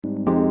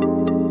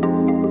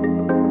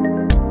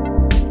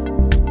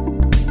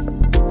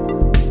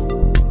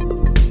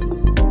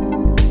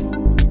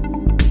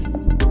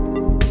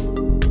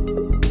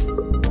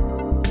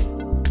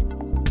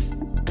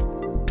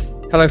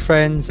Hello,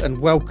 friends, and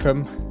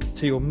welcome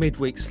to your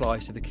midweek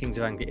slice of the Kings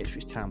of Anglia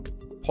Ipswich Town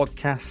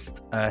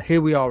podcast.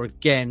 Here we are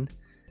again.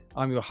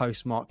 I'm your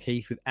host, Mark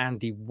Heath, with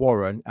Andy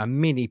Warren, a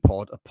mini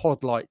pod, a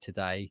pod light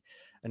today.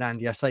 And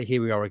Andy, I say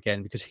here we are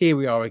again because here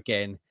we are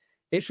again.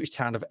 Ipswich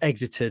Town have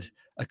exited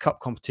a cup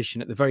competition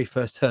at the very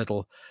first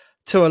hurdle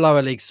to a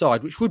lower league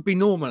side, which would be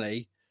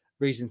normally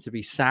reason to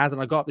be sad.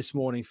 And I got up this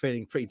morning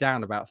feeling pretty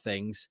down about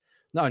things.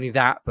 Not only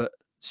that, but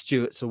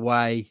Stuart's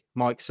away,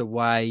 Mike's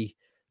away.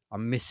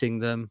 I'm missing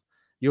them.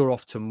 You're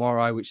off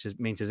tomorrow, which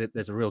means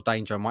there's a real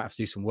danger I might have to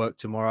do some work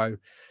tomorrow,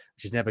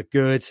 which is never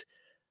good.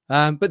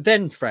 But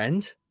then,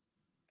 friend,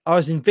 I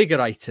was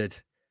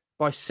invigorated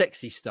by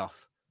sexy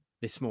stuff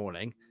this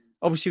morning.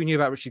 Obviously, we knew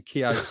about Richard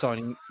Keogh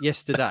signing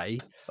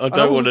yesterday. I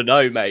don't want to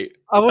know, mate.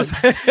 I was,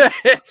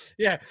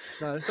 yeah.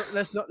 No,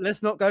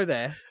 let's not go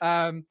there.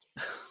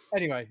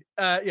 Anyway,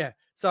 yeah.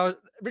 So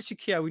Richard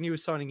Keogh, we knew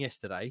was signing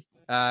yesterday,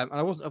 and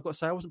I've got to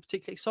say, I wasn't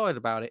particularly excited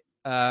about it,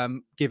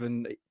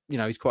 given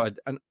he's quite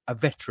a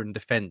veteran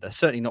defender,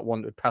 certainly not one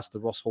that would pass the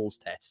Ross Hall's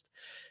test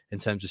in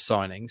terms of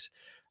signings.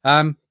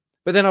 But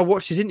then I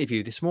watched his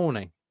interview this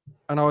morning,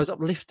 and I was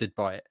uplifted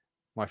by it,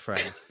 my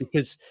friend,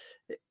 because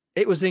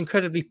it was an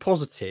incredibly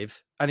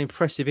positive and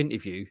impressive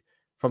interview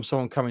from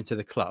someone coming to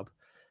the club.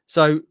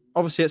 So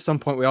obviously at some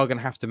point we are going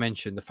to have to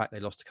mention the fact they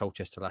lost to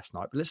Colchester last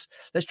night, but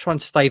let's try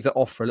and stave that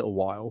off for a little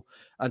while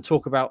and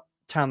talk about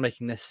Town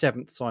making their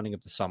 7th signing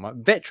of the summer.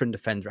 Veteran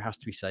defender, it has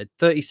to be said,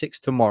 36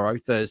 tomorrow,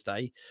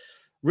 Thursday.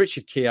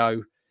 Richard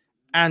Keogh,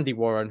 Andy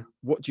Warren,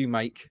 what do you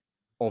make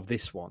of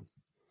this one?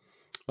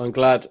 I'm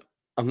glad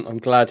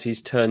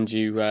he's turned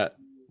you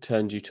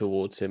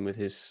towards him with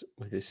his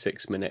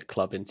 6-minute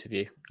club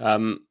interview.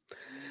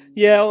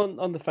 Yeah,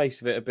 on the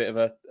face of it, a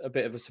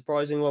bit of a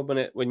surprising one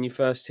when you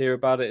first hear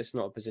about it. It's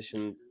not a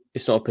position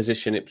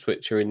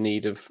Ipswich are in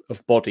need of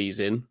bodies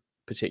in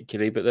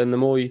particularly. But then the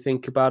more you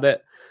think about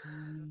it,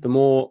 the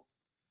more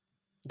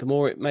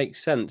it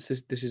makes sense.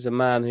 This is a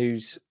man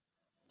who's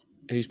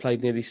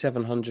played nearly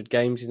 700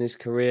 games in his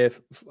career.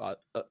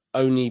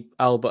 Only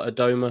Albert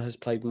Adoma has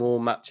played more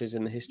matches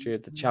in the history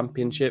of the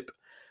Championship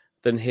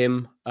than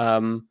him.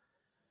 So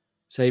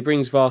he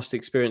brings vast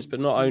experience, but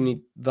not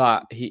only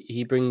that,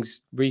 he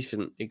brings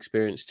recent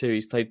experience too.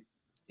 He's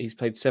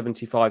played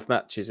 75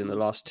 matches in the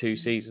last 2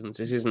 seasons.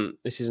 This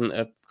isn't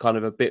a kind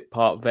of a bit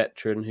part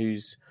veteran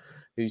who's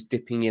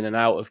dipping in and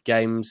out of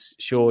games.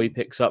 Sure, he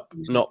picks up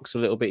knocks a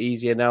little bit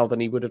easier now than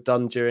he would have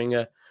done during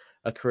a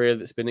career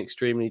that's been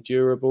extremely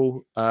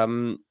durable.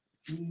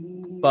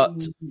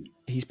 But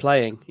he's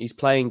playing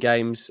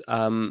games.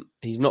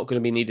 He's not going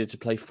to be needed to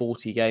play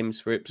 40 games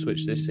for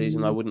Ipswich this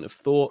season, I wouldn't have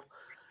thought.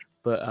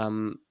 But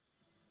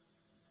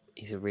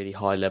he's a really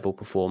high level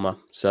performer.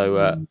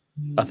 So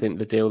I think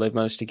the deal they've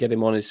managed to get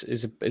him on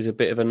is a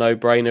bit of a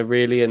no-brainer,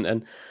 really.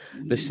 And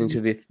listening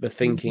to the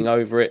thinking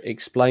over it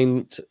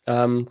explained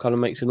kind of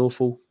makes an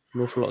awful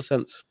lot of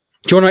sense.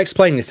 Do you want to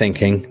explain the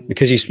thinking?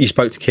 Because you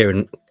spoke to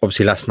Kieran,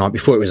 obviously, last night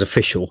before it was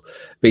official,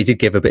 but he did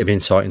give a bit of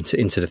insight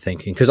into the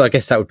thinking. Because I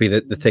guess that would be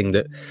the thing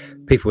that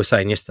people were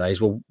saying yesterday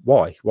is, well,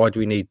 why? Why do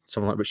we need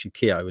someone like Richard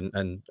Keogh?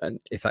 And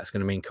if that's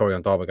going to mean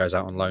Corian Darboe goes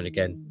out on loan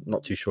again,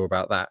 not too sure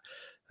about that.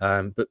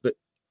 But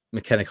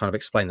McKenna kind of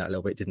explained that a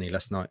little bit, didn't he,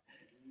 last night?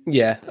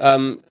 Yeah.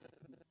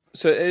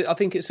 So I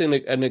think it's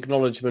an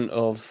acknowledgement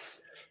of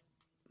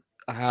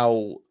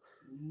how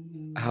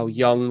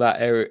young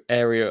that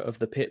area of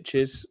the pitch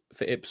is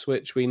for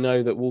Ipswich. We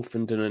know that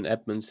Wolfenden and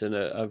Edmondson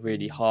are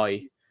really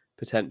high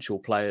potential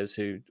players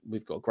who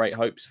we've got great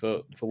hopes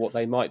for what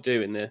they might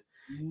do in the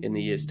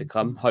years to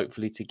come,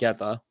 hopefully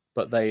together.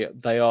 But they're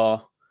not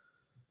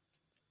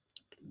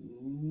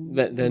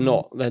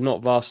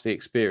vastly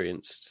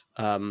experienced.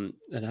 And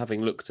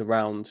having looked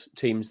around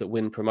teams that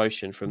win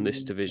promotion from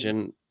this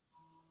division,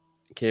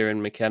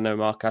 Kieran, McKenna,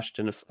 Mark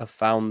Ashton have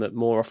found that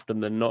more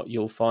often than not,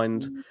 you'll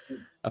find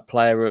a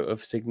player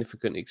of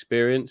significant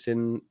experience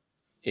in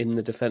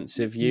the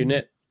defensive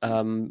unit.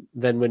 Then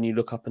when you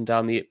look up and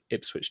down the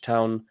Ipswich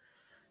Town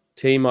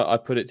team, I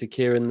put it to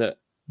Kieran that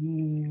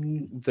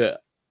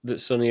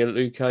Shawnee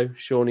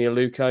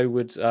Aluko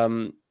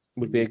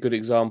would be a good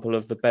example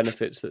of the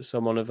benefits that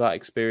someone of that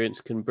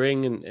experience can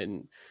bring.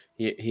 And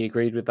he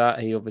agreed with that.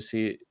 He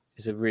obviously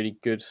is a really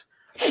good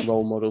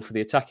role model for the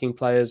attacking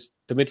players.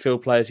 The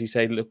midfield players, he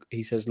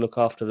says look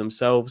after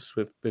themselves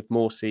with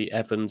Morsey,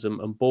 Evans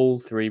and Ball,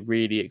 3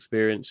 really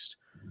experienced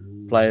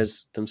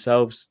players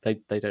themselves. They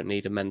don't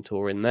need a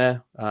mentor in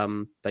there.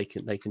 They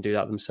can do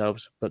that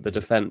themselves, but the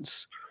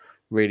defence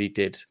really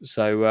did.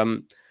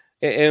 So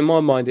in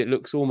my mind, it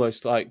looks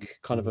almost like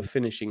kind of a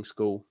finishing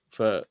school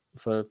for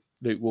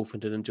Luke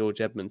Wolfenden and George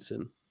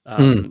Edmondson,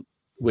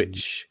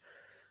 which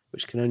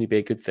can only be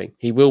a good thing.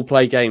 He will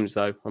play games,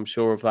 though. I'm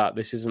sure of that.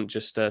 This isn't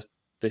just a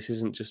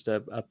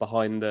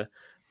behind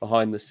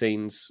the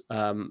scenes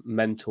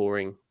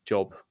mentoring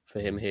job for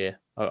him here.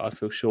 I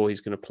feel sure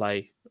he's going to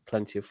play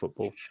plenty of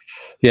football.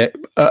 Yeah,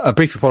 a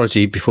brief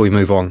apology before we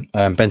move on.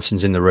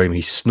 Benson's in the room.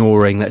 He's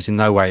snoring. That's in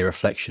no way a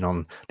reflection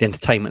on the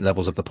entertainment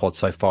levels of the pod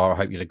so far. I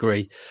hope you'll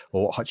agree,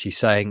 or what Hutchie's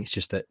saying. It's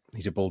just that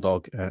he's a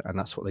bulldog, and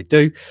that's what they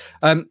do.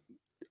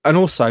 And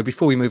also,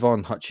 before we move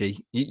on, Hutchie,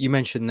 you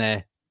mentioned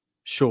there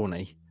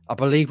Shawnee. I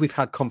believe we've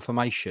had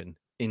confirmation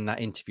in that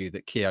interview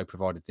that Keogh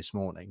provided this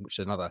morning, which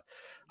is another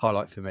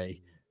highlight for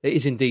me. It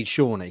is indeed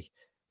Shawnee.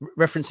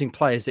 Referencing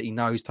players that he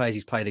knows, players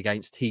he's played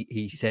against,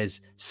 he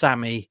says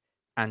Sammy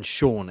and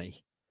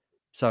Shawnee.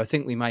 So I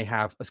think we may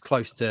have as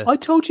close to. I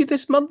told you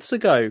this months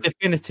ago.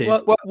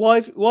 Definitive. Why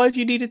have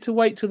you needed to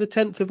wait till the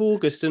 10th of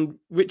August and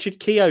Richard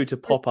Keogh to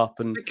pop up?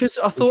 And because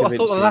I thought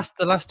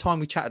the last time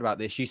we chatted about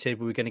this, you said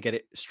we were going to get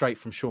it straight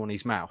from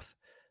Shawnee's mouth.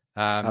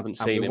 I haven't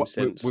seen him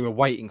since. We were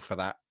waiting for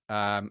that.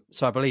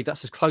 So I believe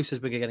that's as close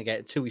as we're going to get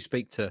until we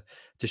speak to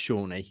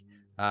Shawnee.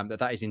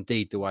 That is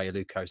indeed the way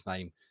Aluko's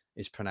name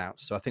is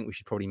pronounced. So I think we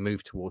should probably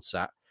move towards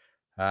that.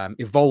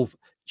 Evolve.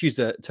 Use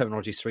the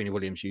terminology Serena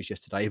Williams used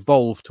yesterday.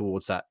 Evolve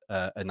towards that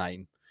a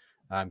name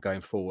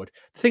going forward.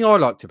 The thing I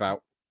liked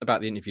about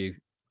the interview,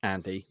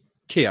 Andy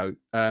Keogh,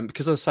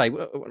 because as I say,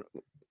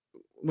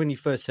 when you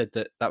first said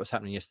that was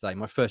happening yesterday,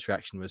 my first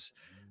reaction was,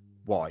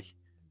 why?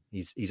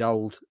 He's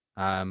old,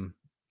 and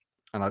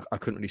I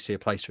couldn't really see a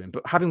place for him.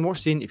 But having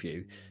watched the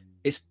interview,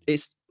 it's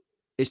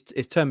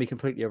turned me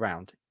completely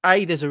around.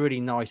 There's a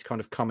really nice kind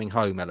of coming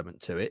home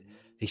element to it.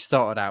 He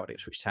started out at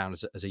Ipswich Town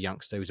as a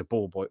youngster. He was a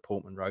ball boy at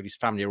Portman Road. His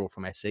family are all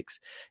from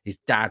Essex. His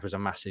dad was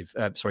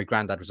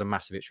granddad was a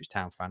massive Ipswich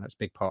Town fan. That's a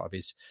big part of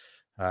his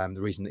the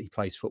reason that he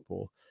plays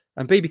football.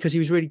 And B, because he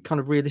was really kind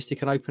of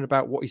realistic and open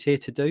about what he's here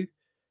to do.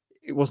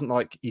 It wasn't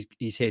like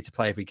he's here to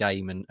play every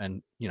game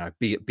and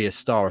be a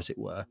star, as it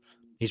were.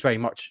 He's very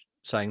much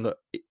saying, look,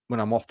 when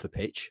I'm off the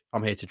pitch,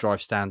 I'm here to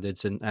drive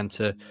standards and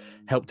to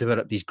help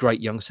develop these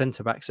great young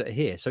centre backs that are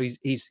here. So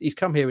he's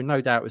come here with no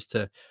doubt as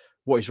to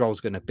what his role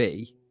is going to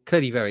be.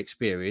 Clearly very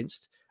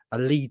experienced, a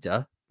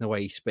leader in the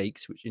way he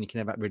speaks, and you can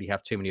never really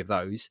have too many of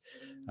those,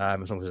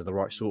 as long as they're the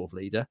right sort of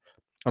leader,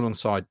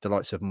 alongside the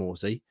likes of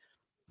Morsey.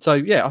 So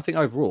yeah, I think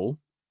overall,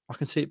 I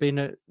can see it being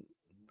a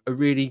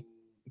really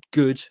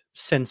good,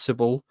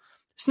 sensible.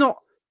 It's not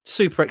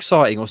super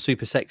exciting or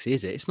super sexy,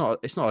 is it? It's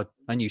not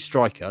a new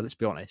striker, let's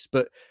be honest,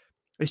 but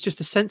it's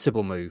just a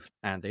sensible move,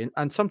 Andy,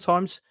 and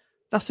sometimes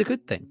that's a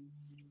good thing.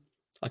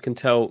 I can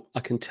tell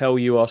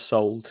you are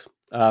sold.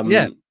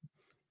 Yeah.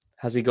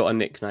 Has he got a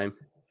nickname?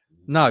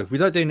 No, we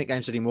don't do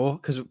nicknames anymore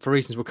because for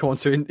reasons we'll come on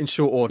to in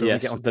short order.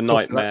 Yes, we get on the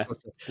nightmare.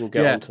 We'll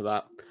get on to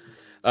that.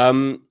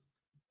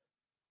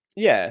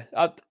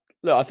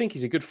 I think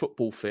he's a good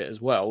football fit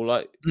as well.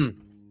 Like,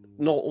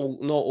 not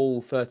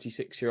all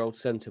 36-year-old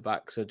centre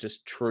backs are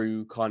just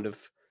true kind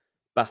of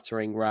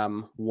battering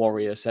ram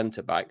warrior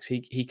centre backs.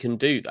 He can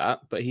do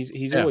that, but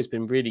he's always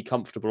been really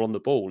comfortable on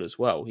the ball as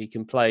well. He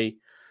can play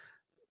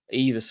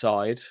either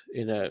side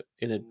in a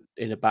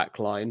back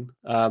line,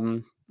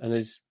 and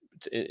is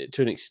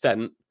to an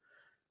extent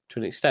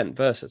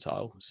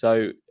versatile.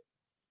 So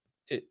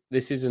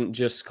this isn't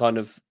just kind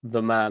of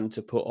the man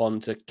to put on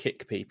to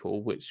kick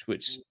people, which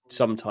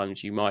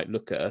sometimes you might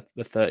look at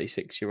the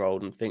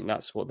 36-year-old and think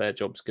that's what their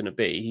job's going to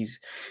be.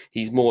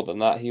 He's more than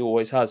that. He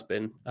always has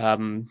been.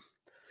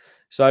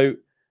 So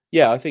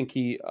yeah, I think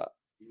it's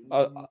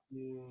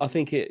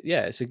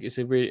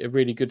a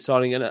really good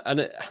signing,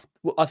 and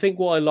I think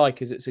what I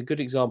like is it's a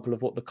good example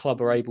of what the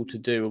club are able to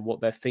do and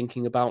what they're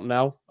thinking about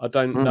now. I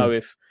don't know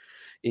if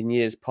in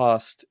years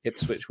past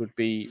Ipswich would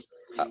be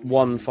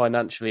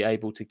financially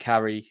able to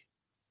carry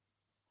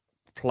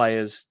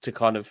players to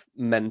kind of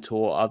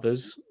mentor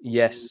others.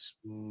 Yes,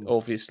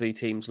 obviously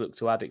teams look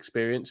to add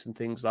experience and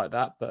things like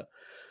that, but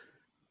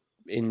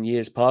in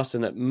years past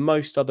and at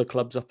most other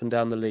clubs up and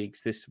down the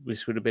leagues, this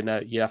would have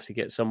been you have to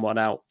get someone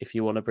out if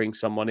you want to bring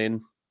someone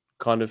in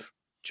kind of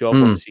job.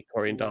 Obviously,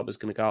 Corey Darbo's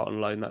going to go out on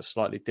loan. That's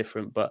slightly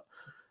different, but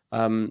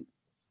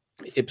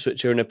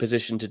Ipswich are in a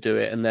position to do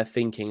it, and they're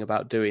thinking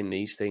about doing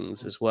these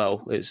things as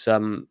well. It's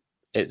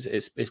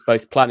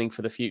both planning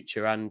for the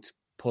future and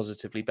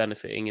positively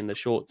benefiting in the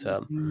short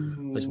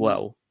term as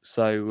well.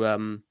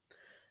 So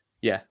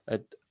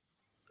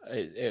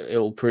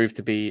it'll prove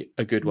to be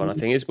a good one. I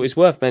think it's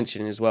worth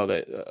mentioning as well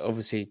that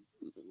obviously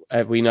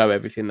we know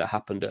everything that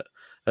happened at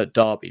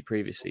Derby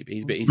previously, but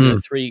he's been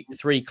at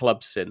three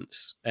clubs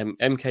since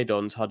MK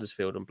Dons,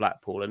 Huddersfield, and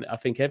Blackpool, and I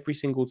think every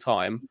single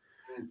time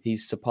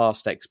he's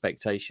surpassed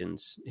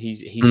expectations.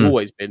 He's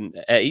always been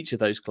at each of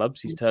those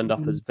clubs. He's turned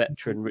up as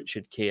veteran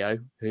Richard Keogh,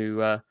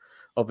 who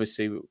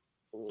obviously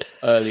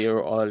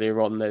earlier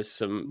on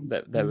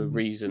there were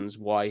reasons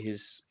why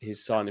his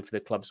signing for the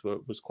clubs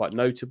was quite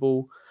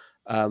notable.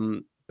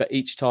 But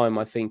each time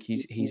I think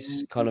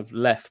he's kind of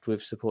left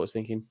with supporters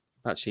thinking,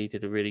 actually, he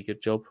did a really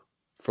good job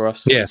for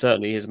us. Yeah.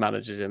 Certainly his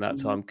managers in that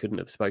time couldn't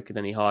have spoken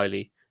any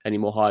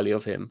more highly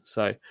of him.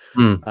 So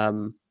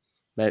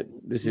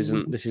this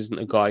isn't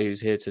a guy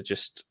who's here to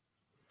just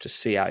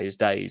see out his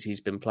days. He's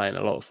been playing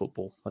a lot of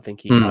football. I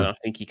think Mm.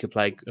 he could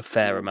play a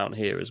fair amount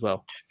here as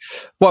well.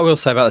 What I will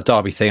say about the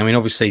Derby thing, I mean,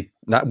 obviously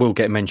that will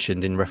get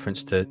mentioned in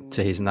reference to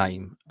his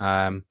name.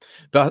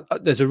 But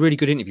there's a really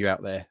good interview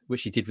out there,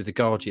 which he did with The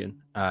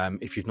Guardian,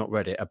 if you've not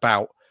read it,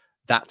 about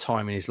that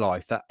time in his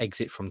life, that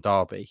exit from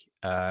Derby,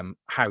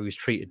 how he was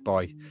treated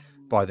by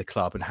the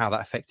club and how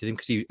that affected him,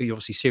 because he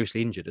obviously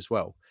seriously injured as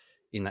well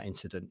in that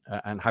incident,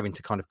 and having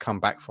to kind of come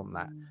back from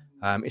that.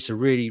 It's a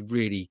really,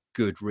 really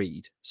good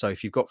read. So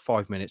if you've got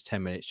 5 minutes,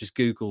 10 minutes, just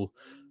Google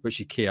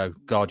Richard Keogh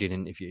Guardian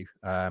interview,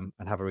 and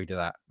have a read of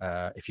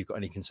that. If you've got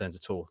any concerns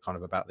at all, kind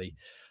of about the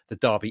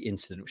Derby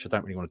incident, which I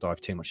don't really want to dive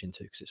too much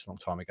into because it's a long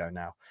time ago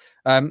now.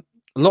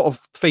 A lot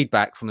of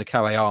feedback from the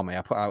KOA Army.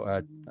 I put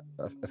out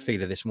a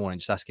feeler this morning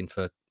just asking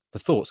for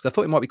thoughts. I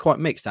thought it might be quite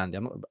mixed, Andy.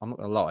 I'm not going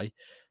to lie,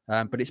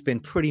 but it's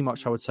been pretty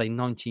much, I would say,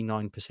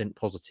 99%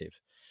 positive.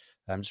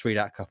 Just read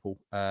out a couple.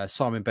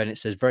 Simon Bennett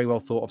says, very well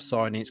thought of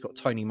signing. It's got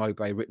Tony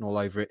Mowbray written all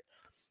over it.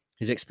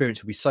 His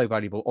experience will be so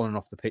valuable on and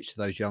off the pitch to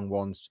those young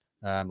ones,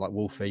 like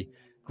Wolfie.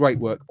 Great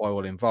work by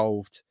all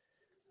involved.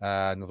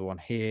 Another one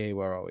here.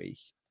 Where are we?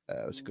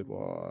 It was a good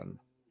one.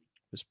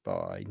 It was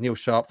by Neil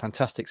Sharp.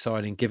 Fantastic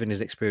signing, given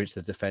his experience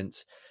in the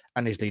defence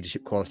and his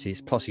leadership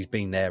qualities. Plus, he's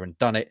been there and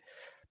done it.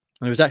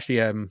 And there was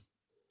actually, I'm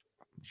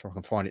sure I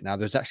can find it now.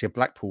 There's actually a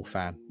Blackpool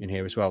fan in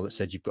here as well that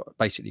said you've got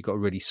a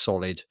really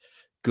solid,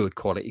 good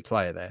quality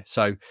player there.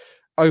 So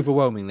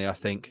overwhelmingly, I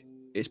think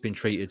it's been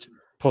treated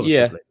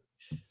positively.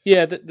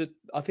 Yeah.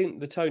 I think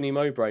the Tony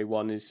Mowbray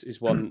one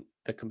is one,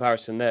 the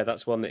comparison there.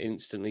 That's one that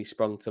instantly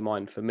sprung to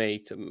mind for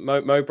me.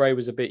 Mowbray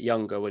was a bit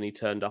younger when he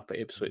turned up at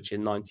Ipswich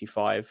in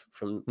 '95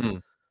 from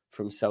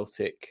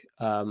Celtic,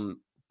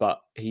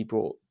 but he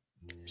brought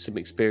some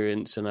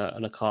experience and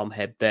a calm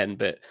head then.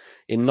 But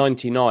in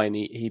 '99,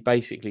 he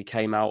basically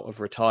came out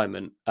of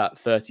retirement at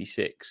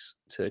 36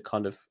 to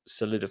kind of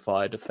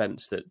solidify a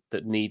defence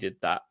that needed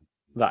that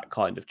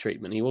kind of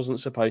treatment. He wasn't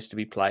supposed to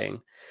be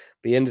playing,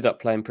 but he ended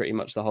up playing pretty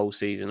much the whole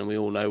season, and we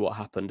all know what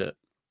happened at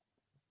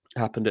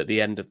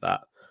the end of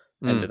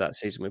that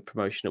season with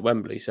promotion at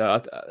Wembley.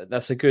 So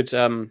that's a good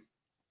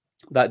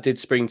that did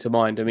spring to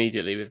mind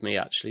immediately with me,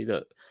 actually,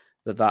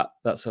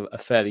 that's a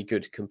fairly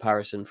good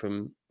comparison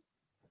from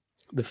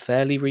the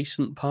fairly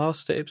recent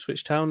past at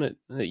Ipswich Town. It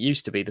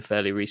used to be the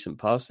fairly recent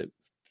past.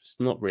 It's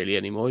not really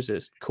anymore, is it?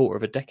 It's a quarter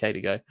of a decade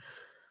ago.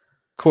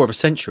 Quarter of a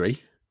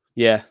century?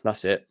 Yeah,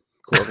 that's it.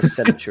 Quarter of a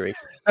century.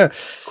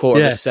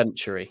 Quarter of a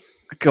century.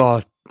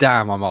 God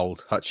damn, I'm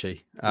old,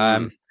 Hutchie.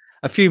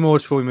 A few more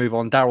before we move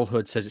on. Daryl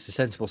Hood says it's a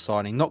sensible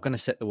signing. Not going to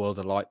set the world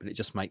alight, but it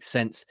just makes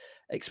sense.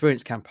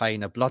 Experienced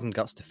campaigner, blood and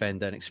guts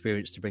defender, and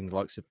experience to bring the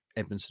likes of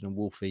Edmondson and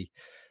Wolfie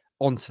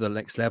onto the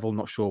next level.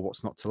 Not sure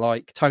what's not to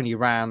like. Tony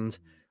Rand,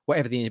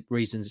 whatever the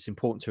reasons, it's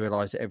important to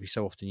realise that every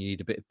so often you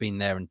need a bit of been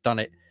there and done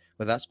it.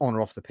 Whether that's on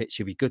or off the pitch,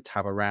 he'll be good to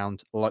have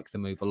around. Like the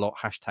move a lot.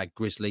 #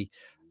 Grizzly.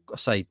 Got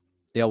to say,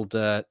 the old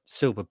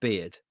silver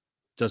beard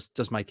does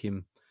make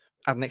him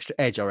add an extra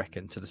edge, I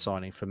reckon, to the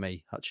signing for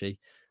me, Hutchie.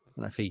 I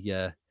don't know if he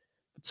would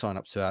sign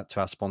up to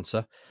our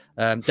sponsor.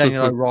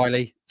 Daniel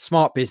O'Reilly,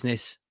 smart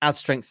business, adds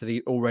strength to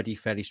the already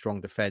fairly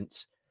strong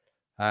defence.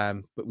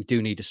 But we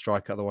do need a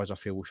striker, otherwise I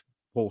feel we'll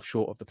fall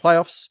short of the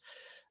playoffs.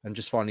 And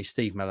just finally,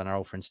 Steve Mellon, our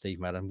old friend Steve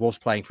Mellon, was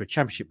playing for a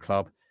championship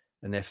club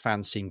and their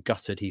fans seem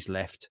gutted he's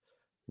left.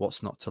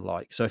 What's not to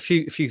like? So a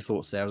few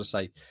thoughts there, as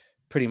I say,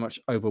 pretty much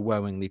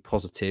overwhelmingly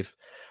positive.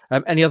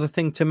 Any other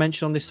thing to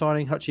mention on this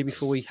signing, Hutchie,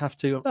 before we have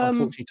to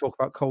unfortunately talk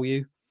about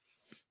Colchester?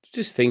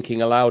 Just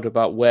thinking aloud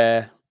about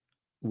where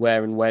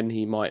and when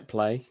he might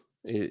play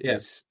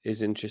is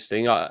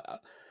interesting.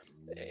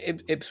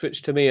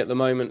 Ipswich to me at the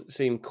moment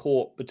seem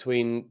caught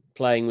between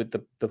playing with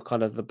the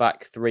kind of the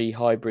back three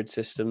hybrid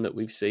system that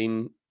we've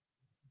seen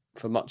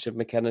for much of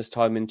McKenna's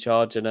time in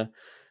charge and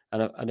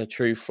a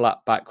true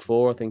flat back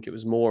four. I think it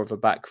was more of a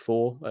back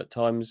four at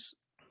times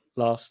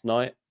last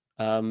night.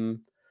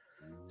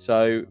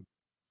 So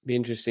be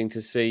interesting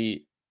to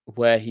see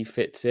where he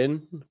fits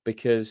in,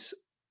 because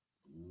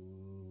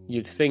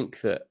you'd think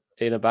that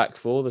in a back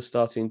four, the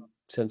starting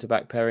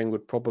centre-back pairing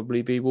would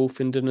probably be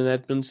Wolfenden and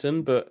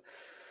Edmondson, but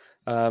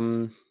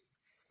it'll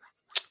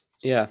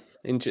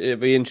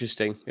be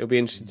interesting. It'll be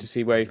interesting to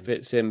see where he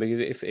fits in, because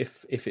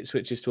if it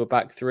switches to a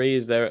back three,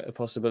 is there a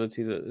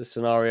possibility that the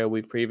scenario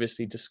we've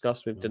previously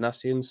discussed with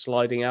Donatian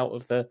sliding out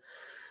of the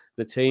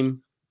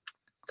team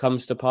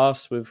comes to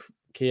pass, with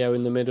Keogh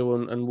in the middle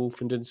and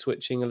Wolfenden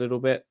switching a little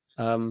bit?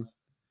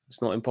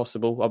 It's not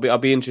impossible. I'll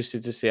be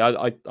interested to see.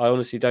 I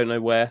honestly don't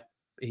know where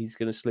he's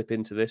going to slip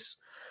into this,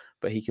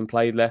 but he can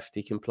play left,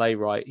 he can play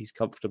right, he's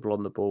comfortable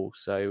on the ball.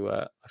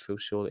 So I feel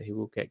sure that he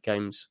will get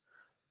games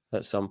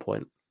at some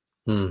point.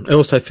 It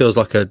also feels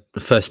like a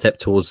first step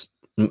towards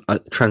a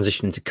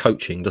transition into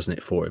coaching, doesn't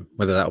it, for him?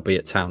 Whether that'll be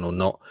at Town or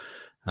not,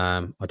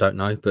 I don't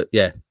know. But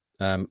yeah,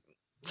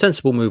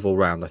 sensible move all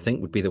round, I think,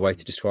 would be the way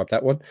to describe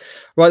that one.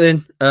 Right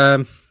then,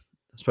 I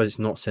suppose it's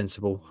not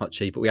sensible,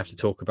 Hutchie, but we have to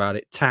talk about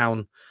it.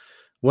 Town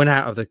went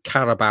out of the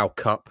Carabao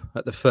Cup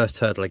at the first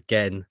hurdle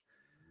again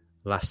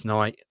last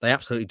night. They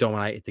absolutely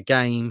dominated the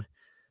game.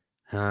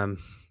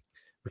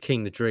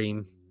 Raheem the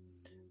Dream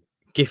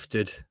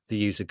gifted the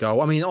user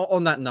goal. I mean,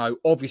 on that note,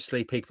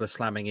 obviously people are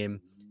slamming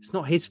him. It's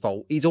not his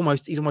fault. He's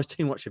almost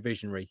too much a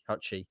visionary,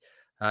 Hutchie.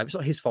 It's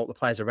not his fault the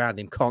players around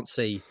him can't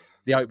see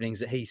the openings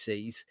that he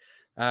sees.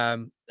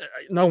 No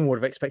one would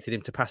have expected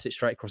him to pass it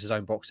straight across his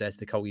own box there to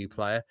the Colchester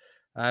player.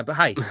 But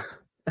hey,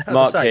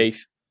 Mark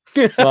Keith,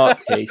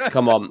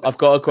 come on. I've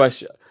got a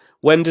question.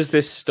 When does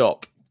this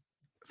stop?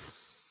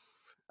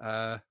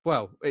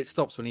 Well, it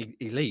stops when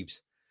he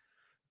leaves,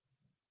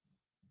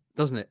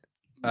 doesn't it?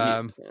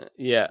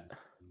 Yeah.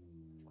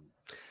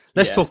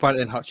 Let's talk about it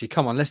then, Hutchie.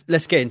 Come on,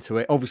 let's get into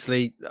it.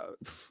 Obviously,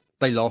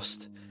 they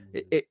lost.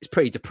 It's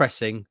pretty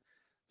depressing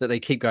that they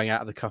keep going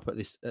out of the cup at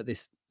this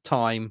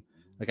time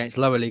against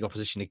lower league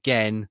opposition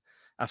again.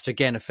 After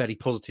a fairly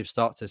positive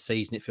start to the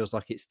season, it feels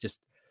like it's just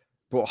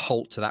brought a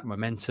halt to that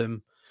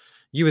momentum.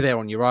 You were there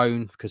on your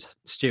own because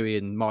Stewie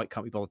and Mike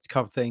can't be bothered to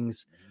cover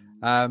things.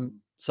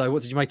 So,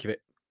 what did you make of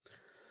it?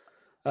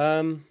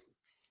 The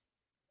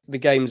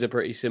game's a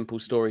pretty simple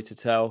story to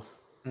tell.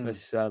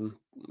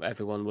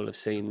 Everyone will have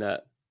seen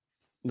that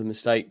the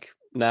mistake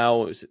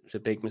now it's a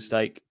big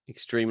mistake,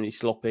 extremely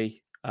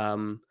sloppy,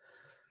 and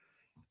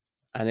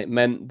it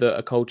meant that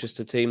a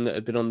Colchester team that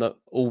had been on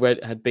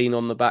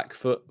the back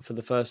foot for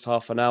the first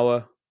half an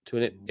hour to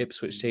an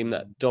Ipswich team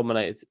that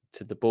dominated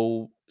to the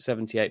ball,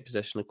 78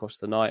 possession across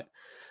the night.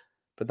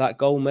 But that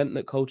goal meant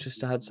that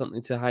Colchester had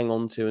something to hang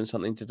on to and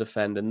something to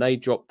defend, and they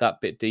dropped that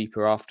bit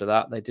deeper after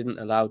that. They didn't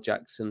allow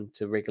Jackson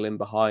to wriggle in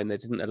behind. They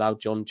didn't allow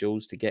John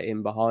Jules to get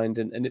in behind,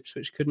 and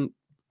Ipswich couldn't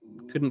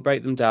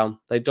break them down.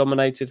 They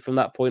dominated from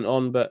that point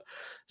on, but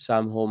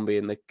Sam Hornby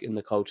in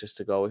the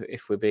Colchester goal,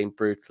 if we're being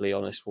brutally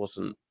honest,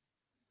 wasn't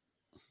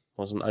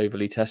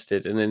overly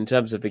tested. And in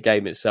terms of the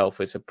game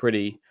itself, it's a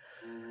pretty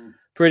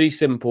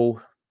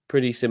simple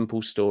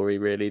story,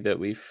 really, that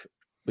we've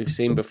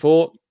seen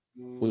before.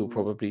 We will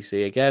probably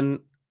see again,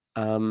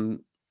 very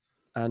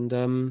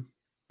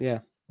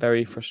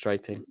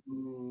frustrating.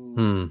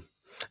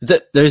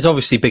 There is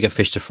obviously bigger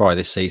fish to fry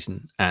this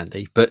season,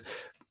 Andy, but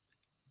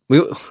we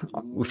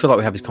feel like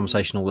we have this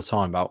conversation all the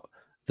time about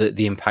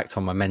the impact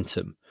on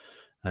momentum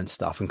and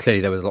stuff, and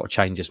clearly there were a lot of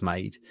changes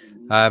made.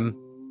 How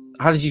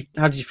did you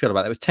feel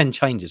about that? There were 10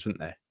 changes, weren't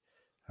there?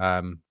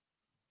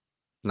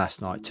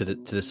 Last night to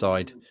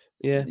decide.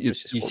 Yeah, you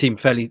seem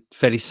fairly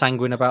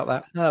sanguine about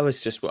that. No,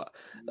 it's just what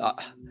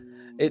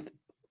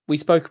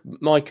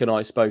Mike and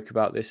I spoke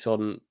about this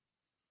on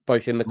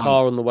both in the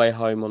car on the way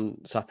home on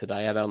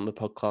Saturday and on the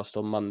podcast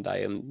on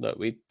Monday, and that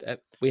we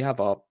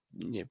have our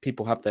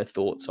people have their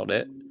thoughts on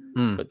it,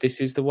 but this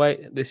is the way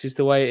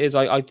it is.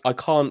 I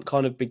can't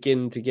kind of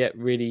begin to get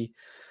really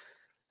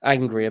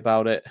angry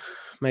about it.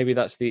 Maybe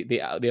that's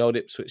the old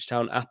Ipswich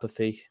Town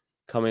apathy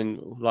coming,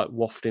 like,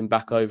 wafting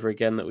back over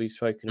again that we've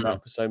spoken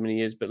about for so many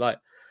years. But like,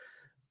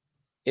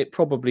 it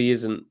probably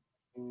isn't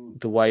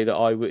the way that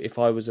I would, if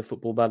I was a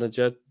football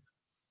manager,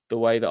 the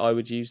way that I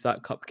would use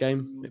that cup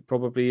game. It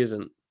probably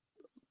isn't.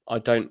 I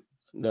don't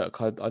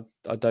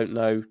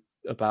know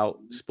about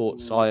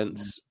sports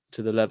science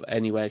to the level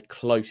anywhere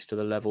close to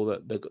the level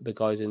that the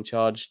guys in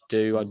charge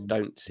do. I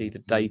don't see the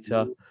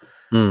data,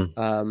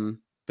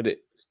 but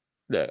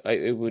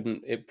it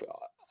wouldn't.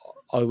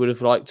 I would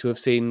have liked to have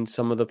seen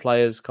some of the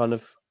players kind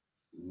of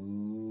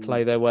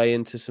play their way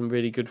into some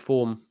really good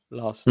form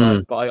last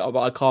night. But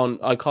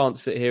I can't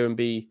sit here and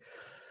be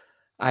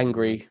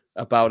angry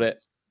about it,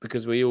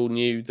 because we all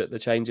knew that the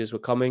changes were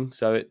coming.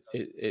 So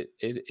it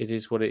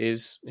is what it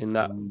is in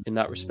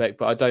that respect.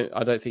 But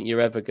I don't think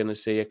you're ever going to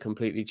see a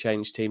completely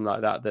changed team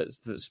like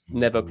that's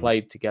never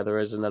played together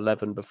as an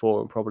 11 before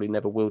and probably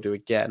never will do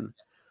again.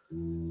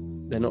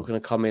 They're not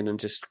going to come in and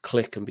just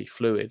click and be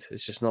fluid.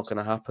 It's just not going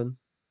to happen.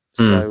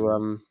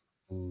 So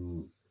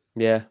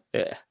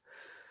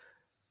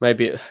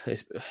maybe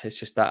it's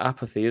just that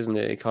apathy, isn't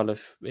it?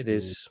 It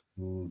is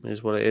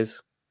what it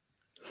is.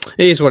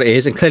 It is what it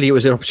is, and clearly it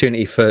was an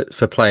opportunity for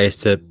players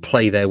to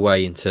play their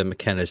way into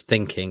McKenna's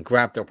thinking,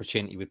 grab the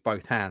opportunity with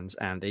both hands.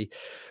 Andy,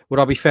 would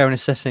I be fair in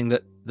assessing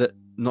that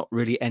not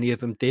really any of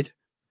them did?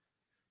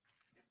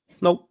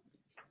 Nope.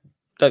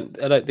 I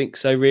don't think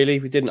so, really.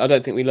 We didn't. I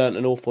don't think we learned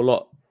an awful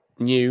lot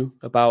new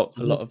about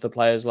a lot of the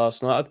players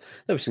last night.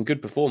 There was some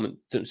good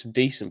some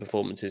decent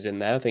performances in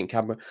there. I think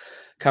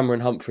Cameron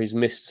Humphreys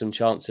missed some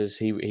chances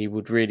he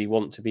would really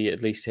want to be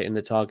at least hitting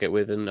the target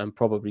with and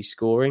probably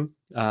scoring.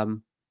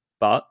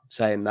 But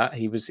saying that,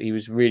 he was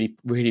really,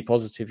 really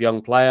positive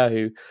young player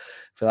who,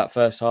 for that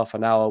first half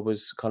an hour,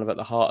 was kind of at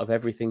the heart of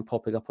everything,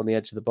 popping up on the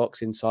edge of the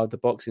box, inside the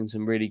box, in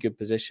some really good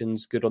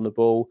positions, good on the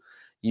ball,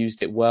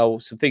 used it well.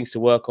 Some things to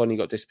work on. He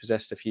got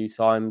dispossessed a few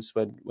times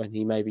when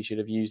he maybe should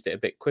have used it a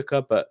bit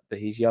quicker, but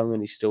he's young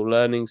and he's still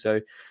learning. So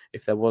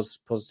if there was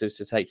positives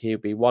to take, he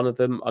would be one of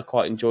them. I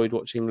quite enjoyed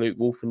watching Luke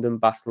Wolfenden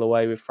battle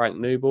away with Frank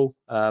Noble.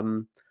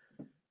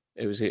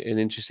 It was an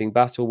interesting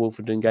battle.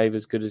 Wolfenden gave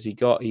as good as he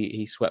got.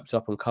 He swept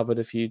up and covered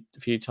a few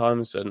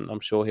times, and I'm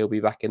sure he'll be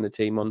back in the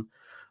team on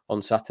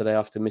Saturday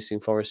after missing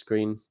Forest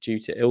Green due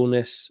to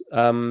illness.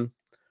 Shawnee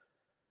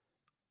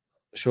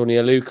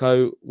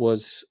Aluko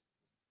was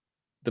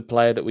the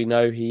player that we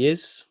know he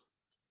is.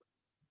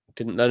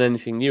 didn't learn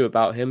anything new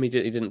about him. He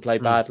didn't play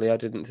badly, I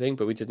didn't think,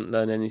 but we didn't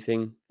learn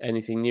anything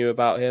new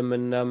about him.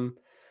 And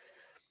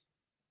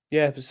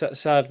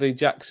sadly,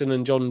 Jackson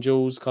and John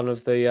Jules, kind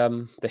of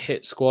the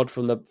hit squad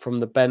from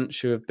the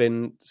bench, who have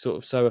been sort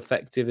of so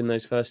effective in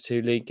those first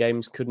 2 league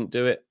games, couldn't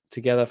do it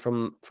together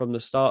from the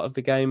start of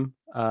the game.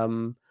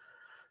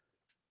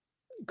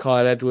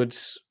 Kyle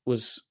Edwards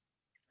was,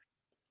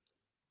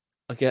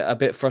 I get, a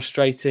bit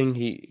frustrating.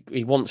 He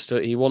wants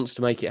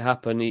to make it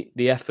happen.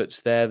 The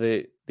effort's there,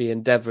 the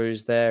endeavour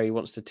is there. He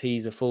wants to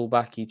tease a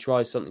fullback. He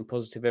tries something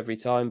positive every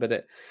time, but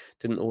it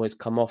didn't always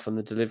come off, and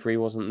the delivery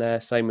wasn't there.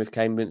 Same with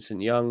Kane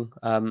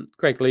Vincent-Young.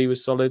 Greg Lee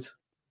was solid.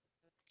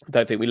 I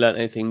don't think we learnt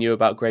anything new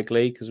about Greg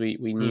Lee, because we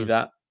knew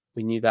that.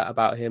 We knew that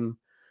about him.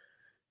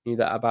 Knew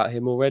that about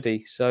him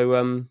already.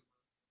 So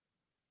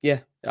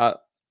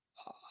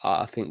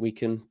I think we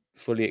can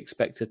fully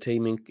expect a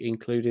team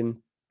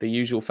including the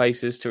usual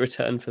faces to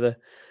return for the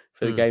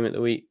game at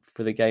the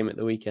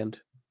weekend.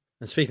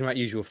 And speaking about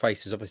usual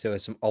faces, obviously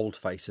there's some old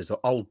faces, or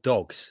old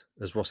dogs,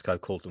 as Roscoe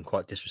called them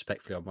quite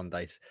disrespectfully on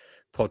Monday's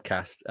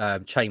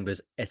podcast.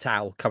 Chambers et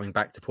al. Coming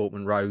back to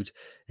Portman Road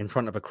in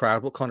front of a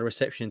crowd. What kind of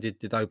reception did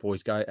those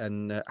boys go,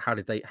 and how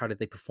did they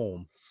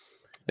perform?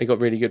 They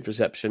got really good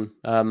reception.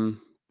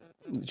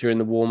 During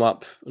the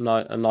warm-up,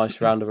 a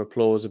nice round of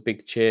applause, a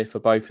big cheer for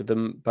both of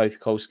them, both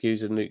Cole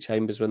Skews and Luke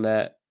Chambers, when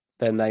their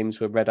names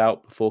were read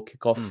out before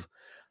kick-off.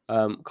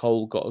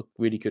 Cole got a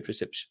really good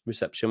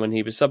reception when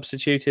he was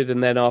substituted,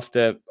 and then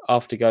after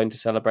going to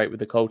celebrate with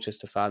the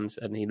Colchester fans,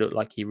 and he looked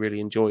like he really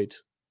enjoyed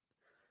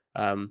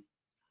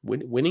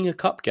winning a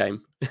cup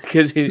game,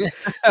 because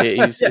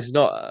it's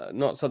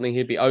not something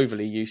he'd be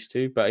overly used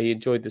to, but he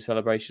enjoyed the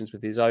celebrations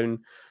with his own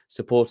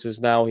supporters.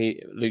 Now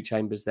Luke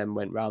Chambers then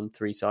went round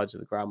 3 sides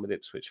of the ground with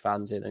Ipswich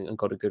fans in, and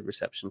got a good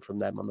reception from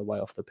them on the way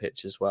off the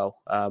pitch as well.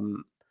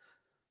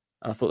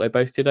 I thought they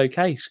both did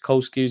okay.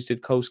 Cole Skews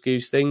did Cole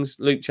Skews things.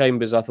 Luke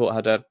Chambers, I thought,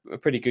 had a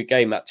pretty good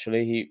game,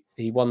 actually.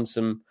 He won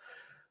some,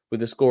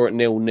 with the score at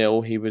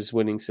 0-0, he was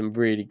winning some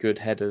really good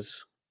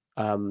headers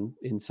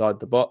inside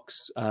the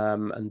box.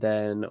 And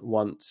then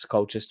once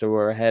Colchester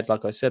were ahead,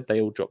 like I said,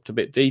 they all dropped a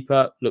bit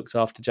deeper, looked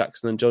after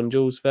Jackson and John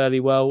Jules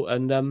fairly well,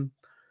 and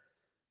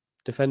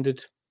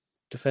defended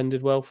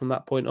well from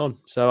that point on.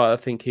 So I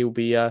think he'll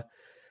be,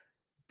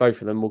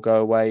 both of them will go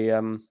away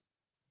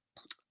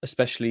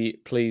especially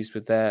pleased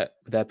with their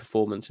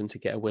performance and to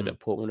get a win at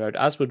Portman Road,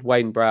 as would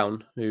Wayne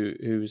Brown,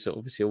 who's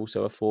obviously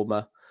also a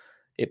former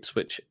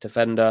Ipswich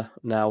defender,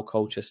 now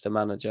Colchester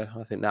manager.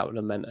 I think that would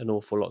have meant an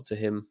awful lot to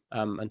him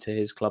and to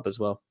his club as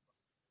well.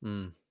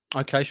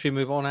 Okay, should we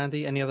move on,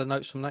 Andy? Any other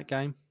notes from that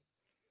game?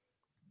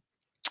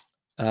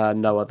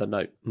 No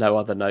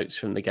other notes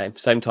from the game.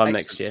 Same time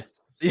next year.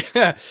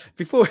 Yeah.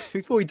 Before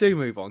we do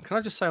move on, can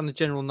I just say, on the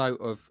general note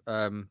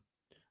of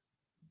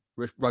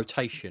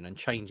rotation and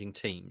changing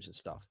teams and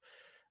stuff,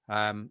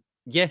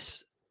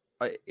 yes,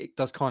 it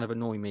does kind of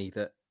annoy me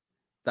that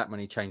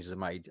many changes are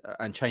made,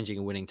 and changing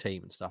a winning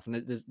team and stuff, and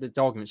there's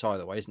arguments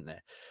either way, isn't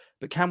there?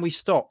 But can we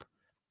stop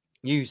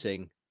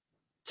using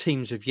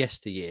teams of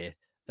yesteryear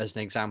as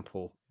an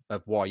example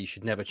of why you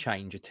should never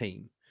change a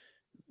team?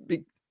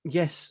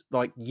 Yes,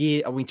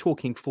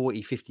 talking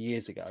 40, 50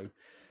 years ago,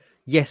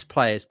 yes,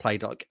 players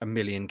played like 1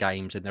 million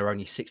games and there are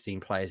only 16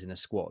 players in a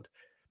squad,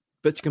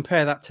 but to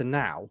compare that to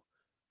now,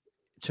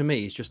 to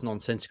me, it's just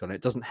nonsensical, and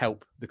it doesn't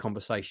help the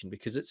conversation,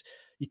 because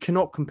you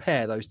cannot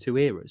compare those two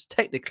eras.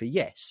 Technically,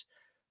 yes,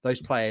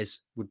 those players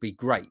would be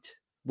great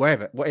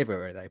whatever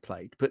area they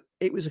played, but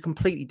it was a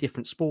completely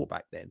different sport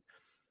back then,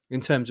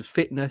 in terms of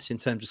fitness, in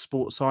terms of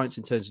sports science,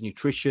 in terms of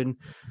nutrition.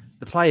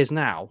 The players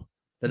now,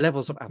 the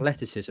levels of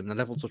athleticism, the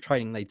levels of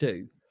training they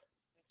do,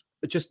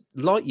 are just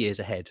light years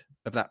ahead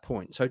of that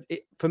point. So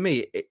for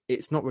me,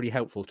 it's not really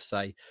helpful to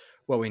say,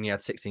 well, we only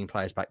had 16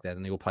 players back then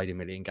and they all played 1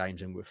 million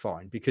games and we're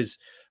fine, because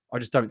I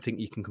just don't think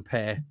you can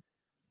compare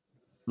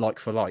like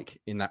for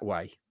like in that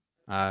way.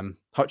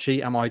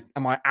 Hutchie, am I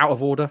out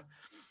of order?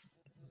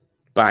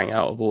 Bang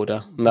out of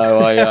order. No,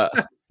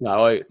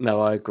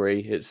 I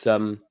agree. It's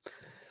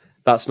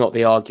that's not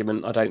the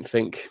argument. I don't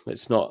think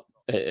it's not.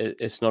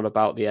 It's not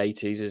about the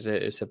 80s, is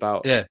it? It's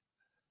about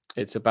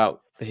It's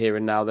about the here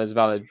and now. There's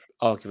valid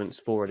arguments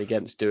for and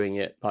against doing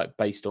it, like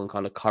based on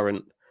kind of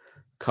current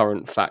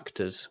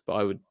factors.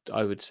 But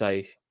I would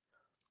say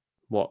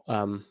what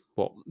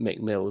Mick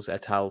Mills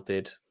et al.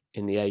 Did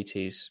in the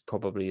 80s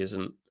probably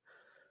isn't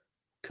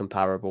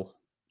comparable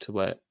to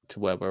where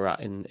we're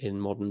at in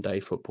modern day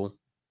football.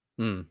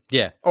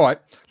 Yeah. All right.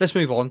 Let's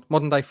move on.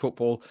 Modern day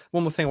football.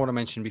 One more thing I want to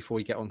mention before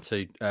we get on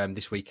to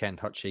this weekend,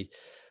 Hutchie.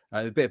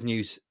 A bit of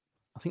news.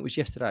 I think it was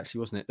yesterday, actually,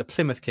 wasn't it? The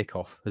Plymouth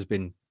kickoff has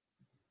been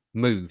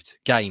moved.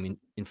 Game,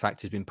 in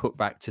fact, has been put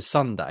back to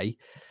Sunday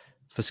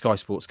for Sky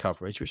Sports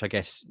coverage, which I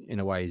guess in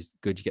a way is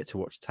good. You get to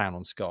watch Town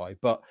on Sky.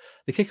 But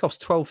the kickoff's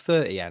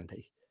 12:30,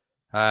 Andy,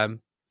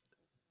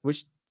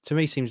 which to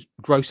me seems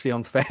grossly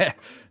unfair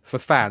for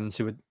fans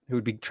who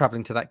would be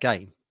travelling to that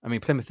game. I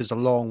mean, Plymouth is a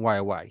long way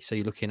away, so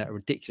you're looking at a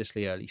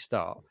ridiculously early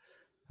start.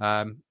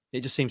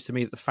 It just seems to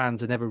me that the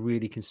fans are never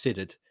really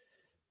considered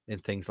in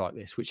things like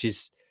this, which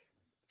is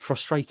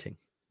frustrating.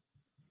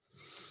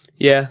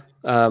 Yeah,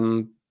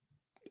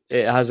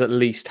 it has at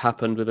least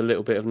happened with a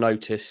little bit of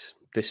notice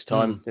this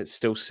time. It's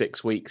still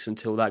 6 weeks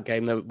until that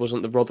game. There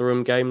wasn't the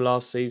Rotherham game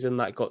last season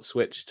that got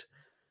switched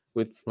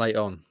with Late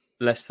on.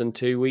 less than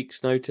 2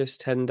 weeks notice,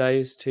 10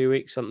 days, 2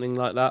 weeks, something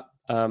like that.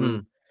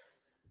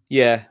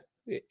 Yeah,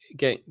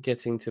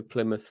 getting to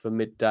Plymouth for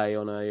midday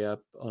on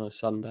a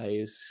Sunday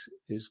is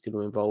going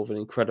to involve an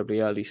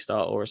incredibly early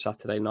start or a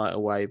Saturday night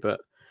away.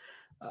 But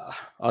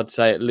I'd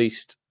say at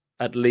least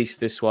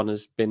this one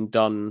has been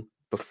done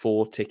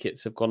before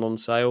tickets have gone on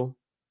sale.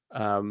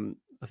 I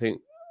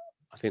think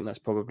that's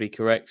probably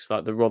correct.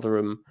 Like the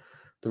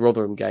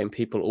Rotherham game,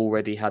 people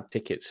already had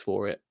tickets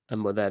for it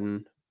and were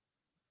then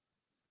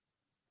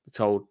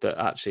told that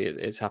actually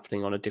it's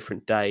happening on a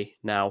different day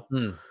now.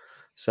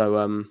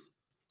 So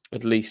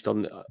at least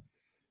on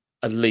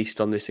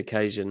this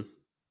occasion,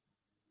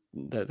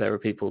 there are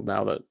people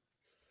now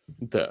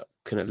that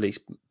can at least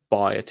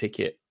buy a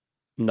ticket,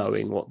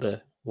 knowing what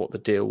the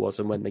deal was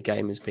and when the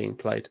game is being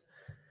played.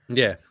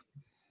 Yeah,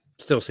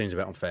 still seems a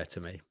bit unfair to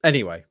me.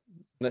 Anyway,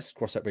 let's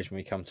cross that bridge when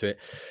we come to it.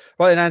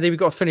 Right then, Andy, we've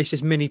got to finish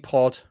this mini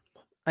pod,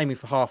 aiming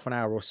for half an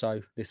hour or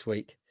so this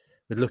week,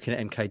 with looking at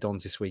MK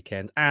Dons this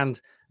weekend and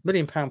 £1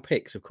 million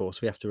picks, of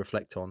course, we have to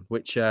reflect on,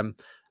 which I've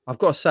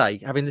got to say,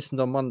 having listened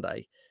on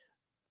Monday,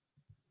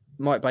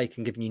 Mike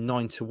Bacon giving you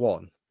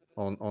 9-1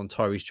 on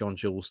Tyrese John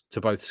Jules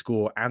to both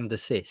score and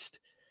assist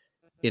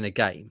in a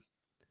game.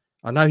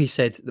 I know he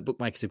said the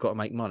bookmakers have got to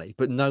make money,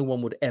 but no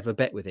one would ever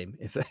bet with him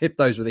if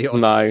those were the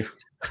odds. No.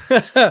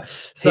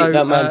 So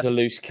that man's a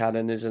loose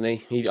cannon, isn't he?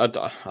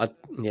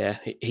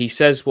 He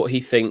says what he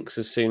thinks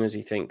as soon as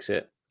he thinks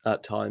it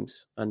at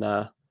times. And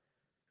I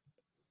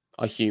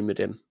humoured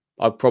him.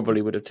 I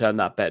probably would have turned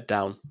that bet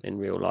down in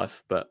real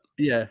life, but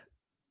yeah,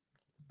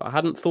 I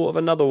hadn't thought of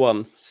another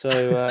one.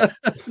 So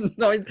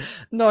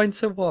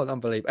 9-1,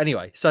 unbelievable.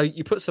 Anyway, so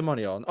you put some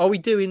money on. Are we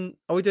doing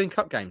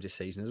cup games this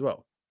season as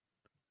well?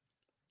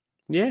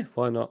 Yeah,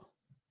 why not?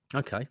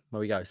 Okay, there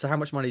we go. So how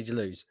much money did you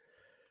lose?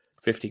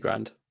 50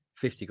 grand.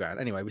 50 grand.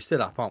 Anyway, we're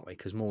still up, aren't we?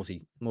 Because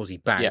Morsey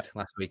bagged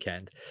last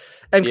weekend.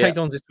 MK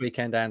Dons this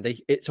weekend,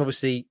 Andy. It's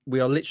obviously,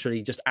 we are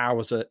literally just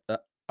hours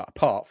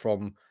apart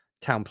from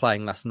Town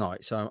playing last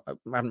night. So I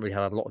haven't really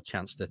had a lot of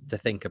chance to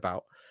think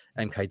about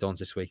MK Dons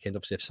this weekend.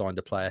 Obviously, I've signed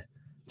a player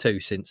too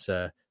since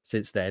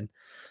then.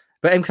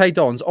 But MK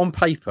Dons, on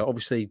paper,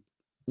 obviously,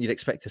 you'd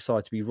expect the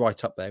side to be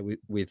right up there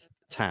with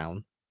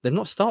Town. They've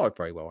not started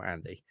very well,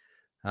 Andy.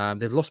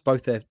 They've lost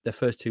both their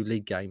first two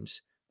league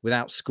games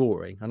without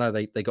scoring. I know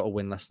they got a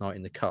win last night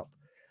in the cup.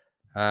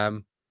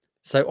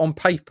 So on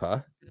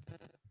paper,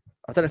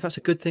 I don't know if that's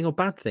a good thing or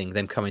bad thing,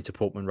 them coming to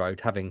Portman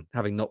Road, having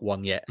not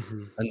won yet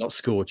and not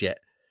scored yet.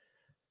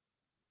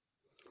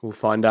 We'll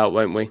find out,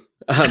 won't we?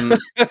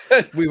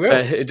 We will.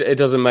 It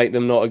doesn't make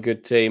them not a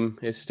good team.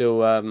 It's still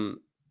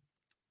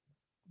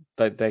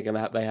they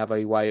have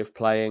a way of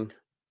playing.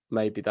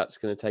 Maybe that's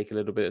going to take a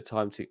little bit of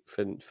time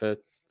for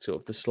sort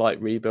of the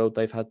slight rebuild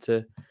they've had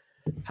to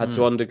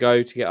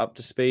undergo to get up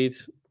to speed.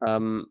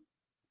 They're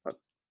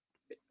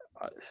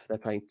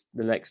playing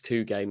the next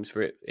two games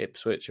for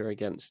Ipswich are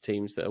against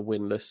teams that are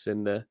winless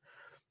in the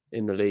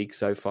league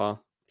so far.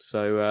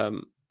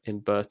 So in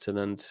Burton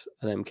and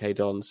MK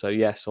Don. So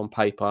yes, on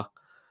paper,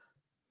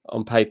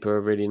 a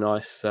really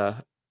nice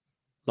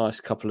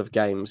couple of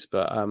games.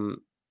 But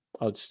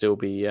I'd still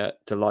be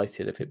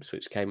delighted if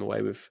Ipswich came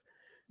away with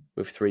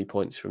 3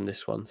 points from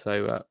this one.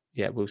 So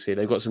we'll see.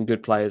 They've got some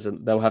good players,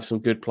 and they'll have some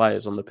good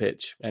players on the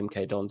pitch.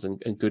 MK Dons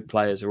and good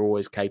players are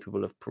always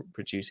capable of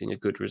producing a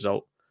good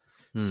result.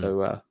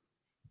 So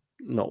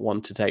not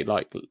one to take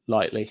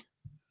lightly.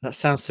 That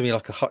sounds to me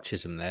like a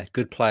Hutchism there.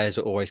 Good players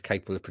are always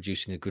capable of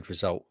producing a good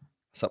result.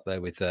 It's up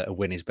there with a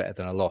win is better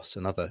than a loss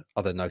and other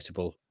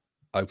notable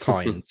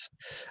opines.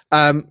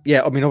 I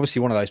mean,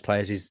 obviously one of those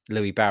players is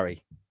Louis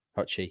Barry,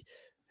 Hutchie,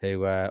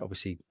 who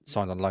obviously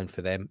signed on loan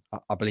for them.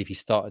 I believe he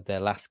started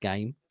their last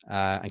game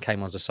and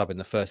came on as a sub in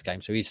the first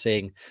game. So he's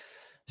seeing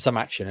some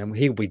action, and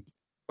he'll be,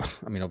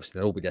 I mean, obviously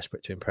they'll all be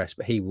desperate to impress,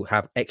 but he will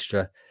have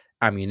extra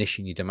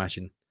ammunition, you'd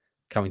imagine,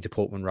 coming to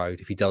Portman Road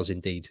if he does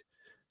indeed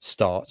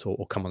start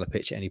or come on the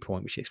pitch at any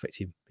point, which you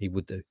expect he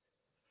would do.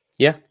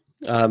 Yeah.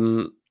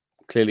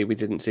 Clearly we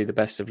didn't see the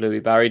best of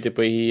Louis Barry, did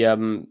we?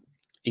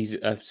 He's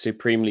a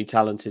supremely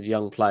talented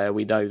young player.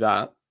 We know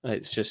that.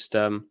 It's just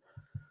I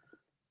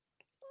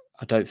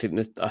don't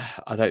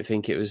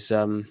think it was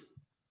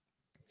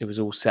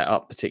all set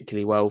up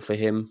particularly well for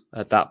him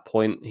at that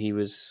point. He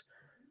was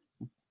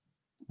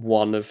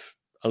one of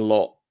a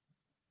lot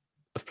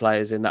of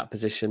players in that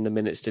position. The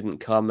minutes didn't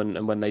come,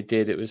 and when they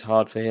did, it was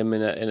hard for him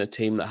in a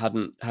team that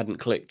hadn't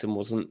clicked and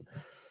wasn't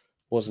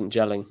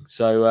gelling.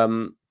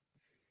 So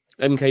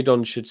MK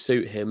Don should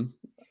suit him,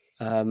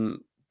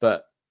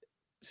 but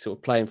sort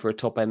of playing for a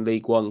top end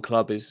League One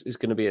club is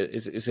going to be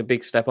a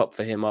big step up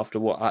for him after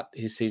what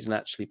his season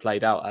actually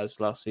played out as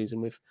last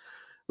season with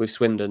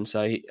Swindon.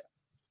 So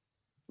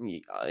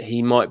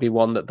he might be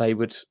one that they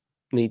would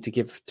need to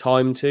give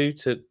time to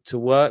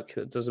work.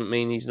 That doesn't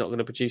mean he's not going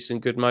to produce some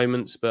good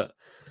moments, but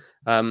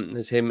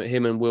There's him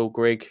and Will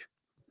Grigg,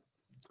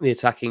 the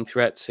attacking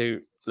threats.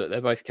 Who look,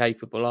 they're both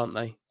capable, aren't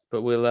they?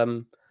 But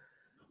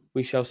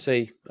we shall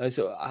see. I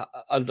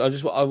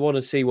want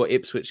to see what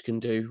Ipswich can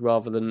do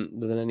rather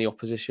than any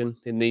opposition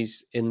in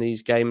these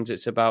games.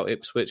 It's about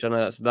Ipswich. I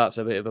know that's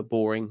a bit of a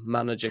boring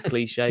manager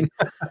cliche,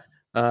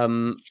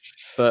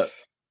 but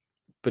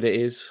it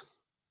is.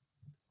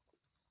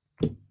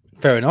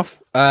 Fair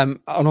enough. And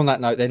on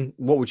that note, then,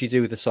 what would you do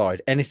with the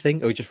side?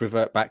 Anything, or just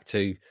revert back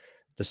to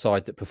the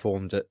side that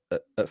performed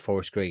at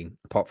Forest Green?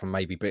 Apart from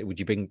maybe, would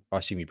you bring? I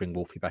assume you bring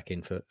Wolfie back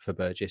in for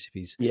Burgess if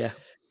he's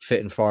fit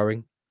and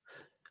firing.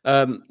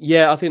 I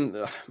think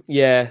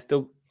I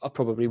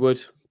probably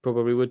would.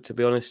 To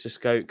be honest,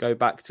 just go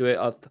back to it.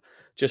 I'd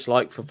just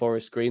like for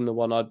Forest Green, the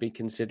one I'd be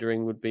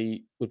considering would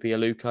be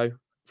Aluko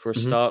for a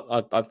start.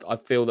 I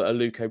feel that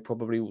Aluko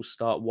probably will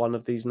start one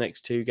of these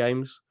next two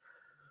games.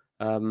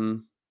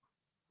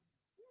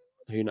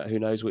 Who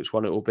knows which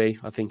one it will be?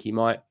 I think he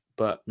might,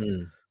 but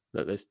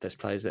there's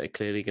players that are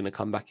clearly going to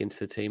come back into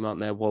the team,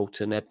 aren't there?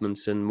 Walton,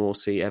 Edmondson,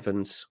 Morsey,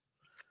 Evans,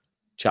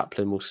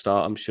 Chaplin will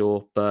start, I'm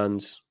sure.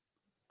 Burns,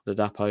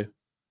 Ladapo.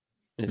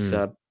 It's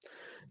I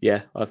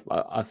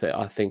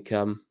think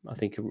a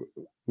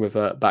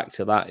revert back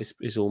to that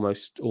is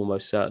almost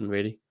certain,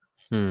 really.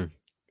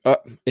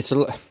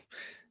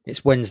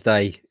 It's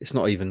Wednesday. It's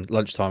not even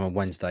lunchtime on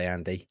Wednesday,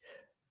 Andy.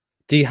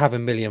 Do you have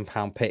 £1 million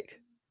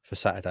pick for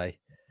Saturday?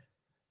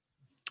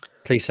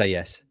 Please say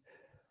yes.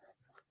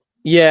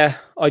 Yeah,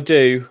 I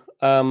do.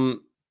 I've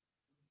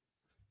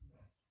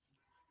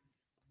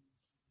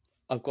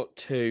got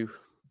two.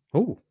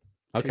 Oh,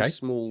 okay. Two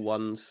small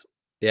ones.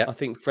 Yeah. I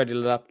think Freddie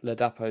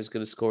Ladapo is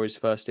going to score his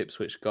first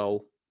Ipswich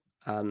goal.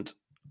 And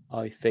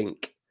I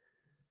think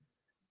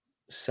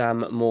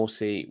Sam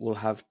Morsey will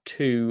have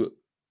two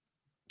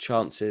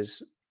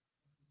chances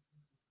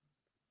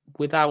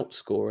without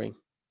scoring.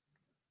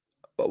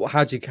 But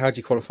how do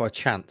you qualify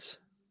chance?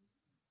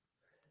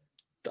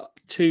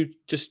 Two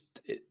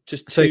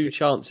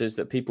chances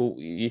that people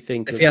you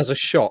think if he has a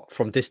shot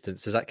from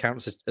distance, does that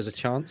count as a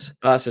chance?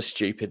 That's a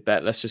stupid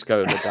bet. Let's just go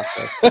with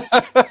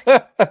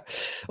Ladapo.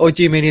 Or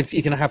do you mean if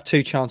you're going to have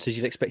two chances,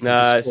 you'd expect him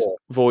to score?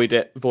 Void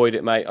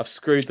it, mate. I've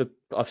screwed it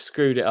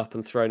up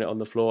and thrown it on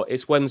the floor.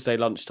 It's Wednesday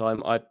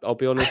lunchtime. I'll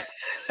be honest.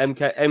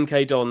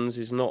 MK Dons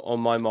is not on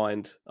my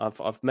mind.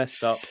 I've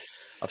messed up.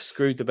 I've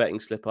screwed the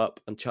betting slip up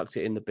and chucked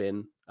it in the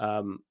bin.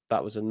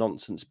 That was a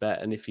nonsense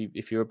bet. And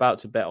if you're about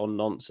to bet on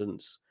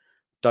nonsense,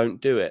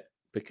 don't do it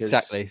because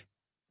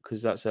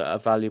that's a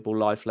valuable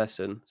life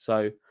lesson.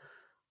 So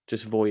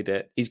just void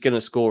it. He's going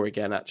to score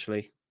again.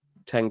 Actually,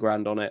 10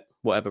 grand on it,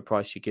 whatever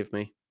price you give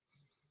me.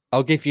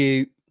 I'll give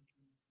you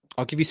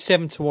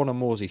 7-1 on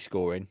Morsey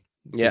scoring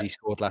because he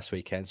scored last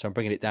weekend. So I'm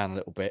bringing it down a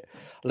little bit.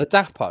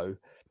 Ladapo,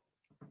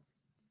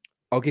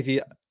 I'll give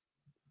you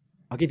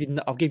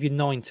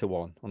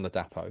 9-1 on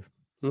Ladapo.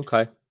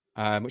 Okay.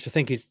 Which I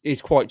think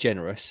is quite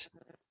generous.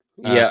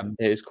 Yeah,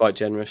 it is quite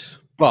generous.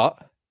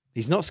 But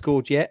he's not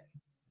scored yet.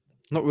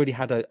 Not really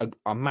had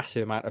a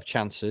massive amount of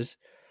chances.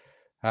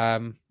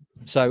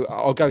 So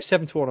I'll go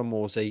 7-1 on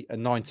Morsey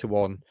and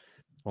 9-1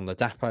 on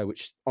Ladapo,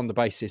 which on the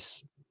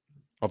basis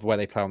of where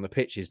they play on the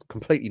pitch is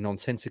completely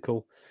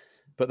nonsensical.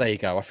 But there you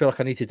go. I feel like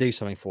I need to do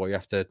something for you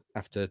after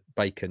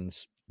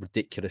Bacon's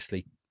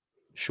ridiculously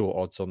short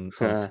odds on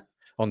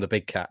the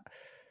big cat.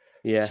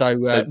 Yeah. So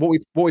what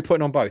we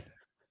putting on both?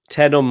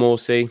 10 on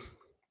Morsey.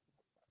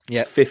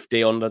 Yeah.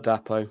 50 on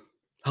Ladapo.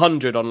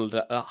 100 on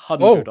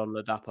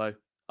Ladapo.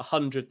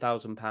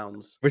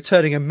 £100,000.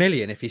 Returning £1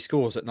 million if he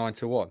scores at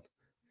 9-1.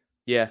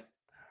 Yeah.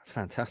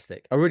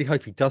 Fantastic. I really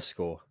hope he does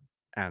score,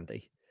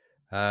 Andy.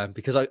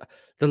 Because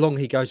the longer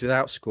he goes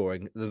without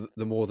scoring,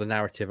 the more the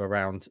narrative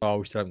around,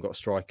 we still haven't got a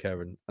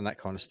striker and that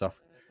kind of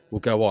stuff will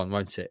go on,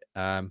 won't it?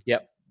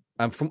 Yep.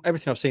 And from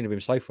everything I've seen of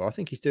him so far, I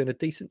think he's doing a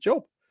decent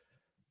job.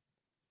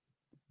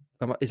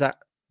 Is that?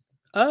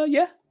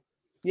 Yeah.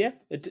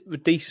 A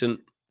decent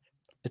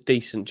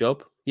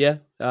job. Yeah.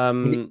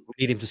 We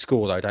need him to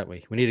score though, don't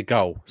we? We need a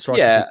goal. Strikers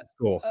need to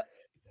score.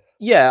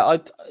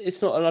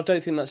 It's not, and I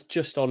don't think that's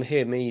just on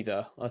him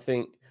either. I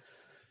think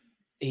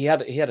he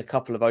had a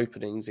couple of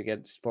openings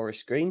against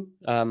Forest Green.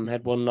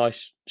 Had one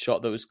nice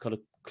shot that was kind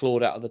of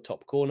clawed out of the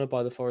top corner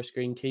by the Forest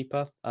Green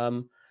keeper.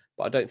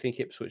 But I don't think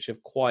Ipswich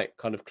have quite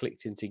kind of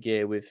clicked into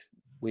gear with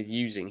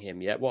using him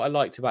yet. What I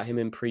liked about him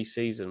in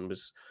pre-season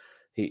was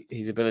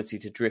his ability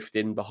to drift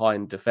in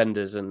behind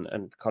defenders and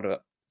kind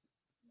of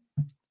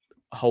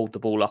hold the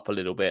ball up a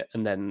little bit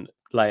and then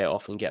lay it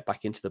off and get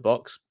back into the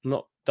box.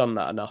 Not done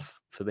that enough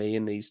for me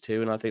in these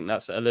two, and I think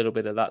that's a little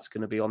bit of that's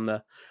going to be on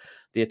the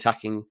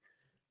attacking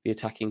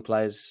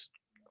players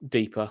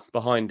deeper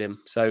behind him.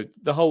 So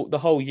the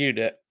whole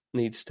unit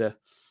needs to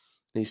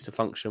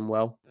function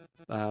well,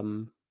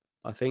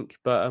 I think.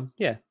 But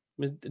a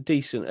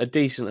decent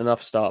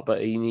enough start. But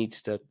they need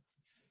to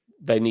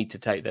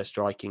take their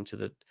striking to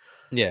the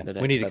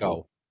next we need level. a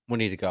goal. We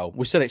need a goal.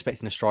 We're still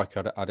expecting a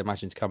striker, I'd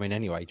imagine, to come in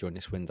anyway during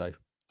this window.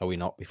 Are we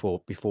not?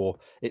 Before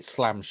it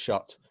slams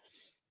shut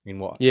in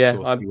 2 or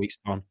 3 weeks'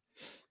 time.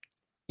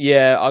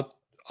 Yeah,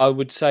 I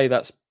would say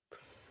that's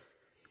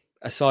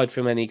aside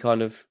from any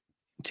kind of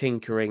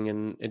tinkering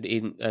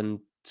and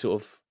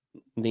sort of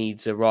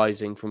needs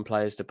arising from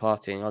players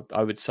departing,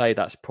 I would say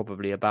that's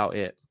probably about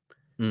it.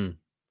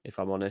 If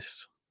I'm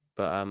honest,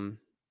 but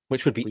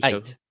which would be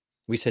 8.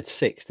 We said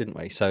 6, didn't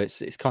we? So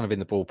it's kind of in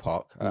the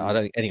ballpark. I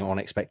don't think anyone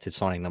expected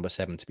signing number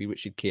 7 to be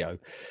Richard Keogh.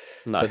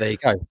 No. But there you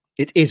go.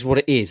 It is what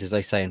it is, as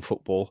they say in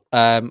football.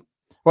 Right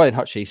then,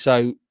 Hutchie.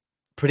 So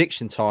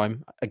prediction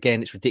time.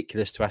 Again, it's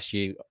ridiculous to ask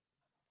you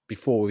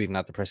before we even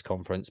had the press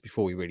conference,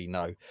 before we really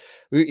know.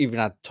 We even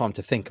had time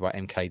to think about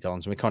MK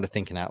Dons, and we're kind of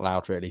thinking out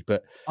loud, really.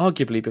 But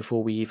arguably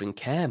before we even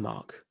care,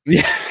 Mark.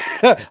 Yeah,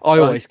 I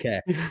always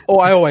care.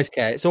 I always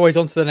care. It's always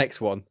on to the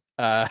next one.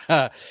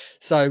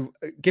 So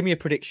give me a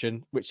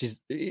prediction, which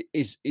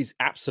is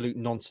absolute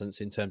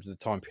nonsense in terms of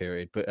the time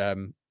period, but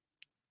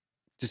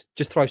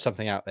just throw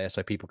something out there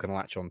so people can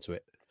latch onto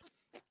it.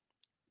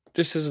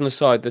 Just as an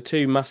aside, the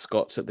two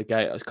mascots at the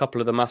game, a couple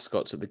of the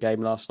mascots at the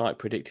game last night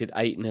predicted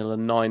 8-0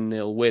 and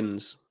 9-0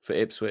 wins for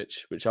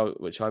Ipswich, which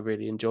I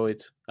really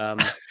enjoyed. So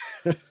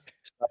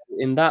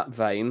in that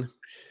vein,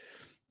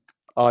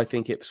 I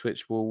think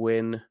Ipswich will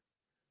win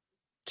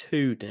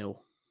 2-0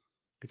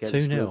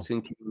 against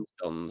Milton Keynes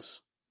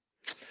Dons.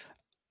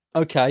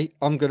 Okay,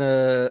 I'm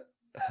gonna.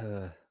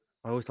 I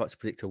always like to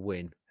predict a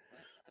win,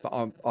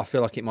 but I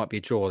feel like it might be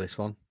a draw. This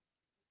one,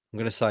 I'm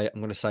gonna say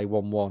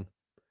 1-1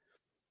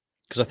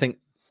 because I think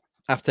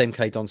after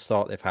MK Dons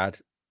start they've had,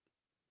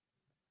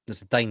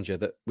 there's a danger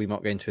that we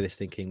might go into this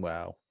thinking,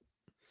 well,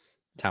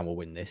 Town will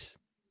win this,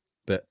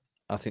 but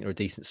I think they're a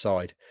decent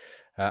side,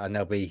 and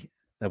they'll be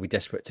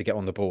desperate to get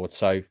on the board.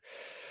 So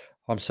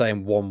I'm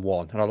saying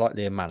 1-1, and I like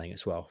Liam Manning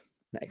as well.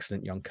 An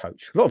excellent young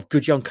coach. A lot of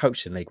good young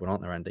coaches in League One,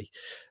 aren't there, Andy?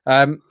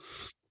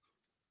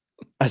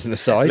 As an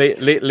aside,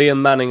 Liam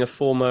Manning, a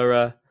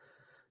former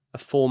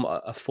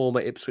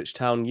Ipswich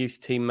Town youth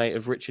teammate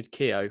of Richard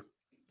Keogh.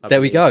 There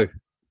we go.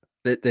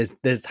 There's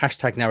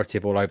hashtag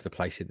narrative all over the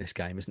place in this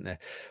game, isn't there?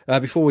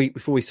 Before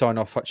we sign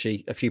off,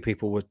 Hutchie, a few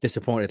people were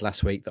disappointed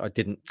last week that I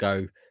didn't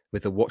go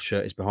with the "What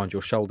shirt is behind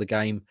your shoulder"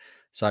 game,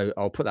 so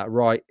I'll put that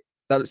right.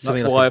 That's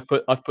why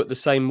I've put the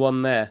same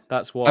one there.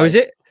 That's why. Oh, is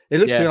it? It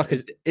looks to me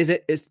like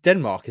it's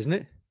Denmark, isn't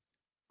it?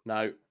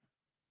 No.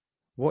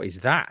 What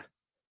is that?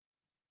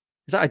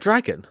 Is that a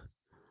dragon?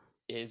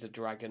 It is a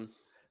dragon.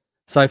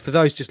 So for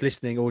those just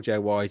listening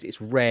audio-wise,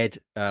 it's red,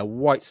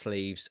 white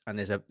sleeves, and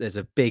there's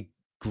a big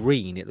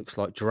green, it looks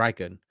like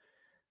dragon,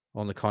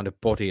 on the kind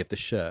of body of the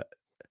shirt.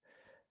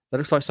 That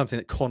looks like something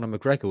that Conor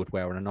McGregor would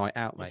wear on a night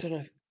out, mate.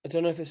 I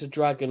don't know if it's a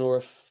dragon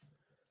or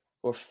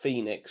a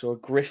phoenix or a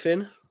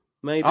griffin,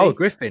 maybe. Oh, a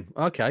griffin.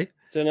 Okay.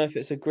 Don't know if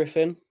it's a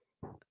griffin.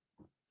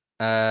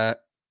 Do you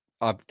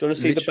want to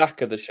see the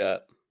back of the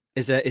shirt?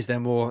 Is there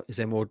more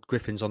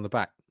griffins on the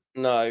back?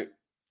 No.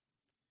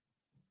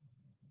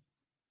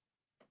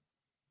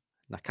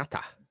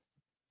 Nakata.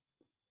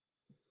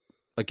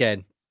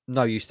 Again,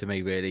 no use to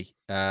me really.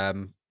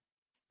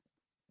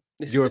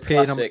 This is a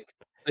classic.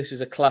 This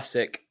is a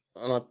classic,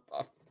 and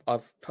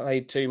I've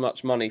paid too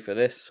much money for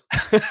this.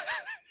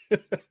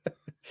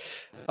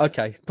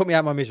 Okay, put me out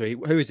of my misery.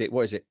 Who is it?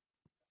 What is it?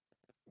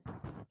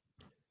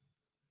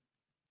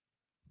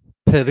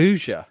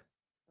 Perugia.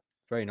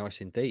 Very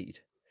nice indeed.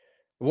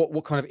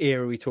 What kind of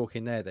era are we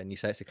talking there then? You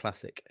say it's a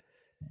classic.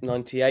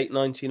 98,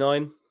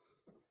 99.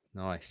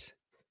 Nice.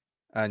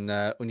 And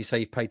when you say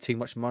you've paid too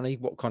much money,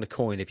 what kind of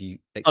coin have you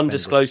expended?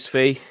 Undisclosed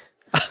fee,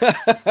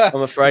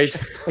 I'm afraid.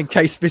 In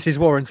case Mrs.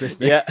 Warren's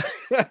listening.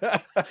 Yeah.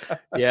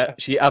 Yeah,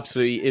 she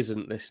absolutely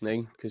isn't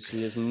listening because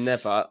she has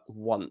never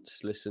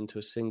once listened to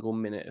a single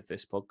minute of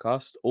this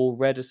podcast or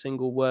read a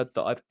single word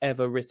that I've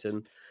ever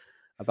written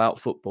about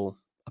football,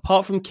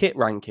 apart from kit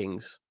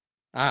rankings.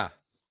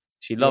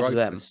 She loves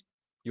them.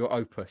 Your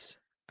opus.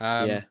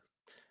 Yeah.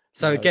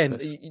 So again,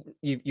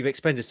 you've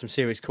expended some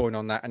serious coin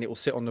on that, and it will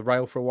sit on the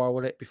rail for a while,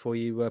 will it, before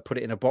you put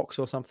it in a box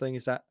or something?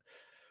 Is that?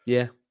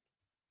 Yeah.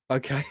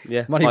 Okay.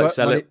 Yeah. Might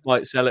sell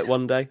it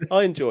one day.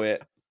 I enjoy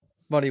it.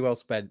 Money well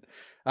spent.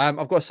 I've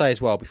got to say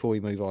as well before we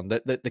move on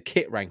that the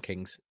kit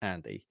rankings,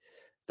 Andy,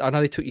 I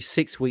know they took you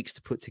 6 weeks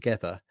to put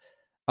together.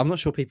 I'm not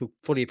sure people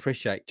fully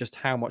appreciate just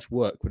how much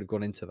work would have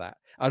gone into that.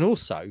 And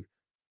also,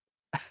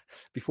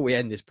 before we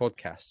end this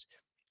podcast,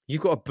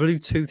 you've got a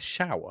Bluetooth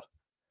shower.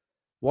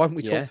 Why haven't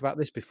we talked about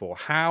this before?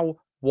 How,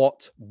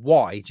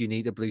 why do you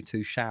need a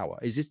Bluetooth shower?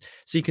 Is this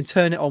so you can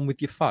turn it on with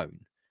your phone?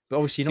 But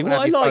obviously, you're not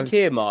what I like phone...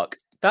 here, Mark.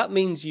 That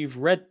means you've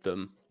read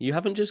them. You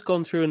haven't just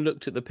gone through and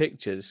looked at the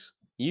pictures.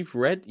 You've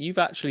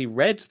actually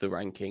read the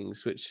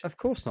rankings, which of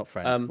course not,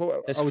 friend.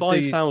 There's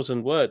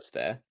 5,000 words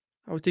there.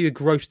 I would do you a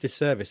gross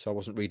disservice if I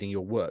wasn't reading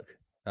your work,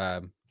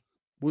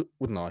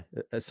 wouldn't I?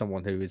 As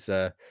someone who is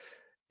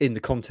in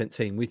the content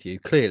team with you,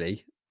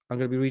 clearly I'm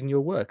going to be reading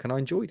your work, and I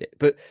enjoyed it.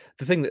 But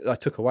the thing that I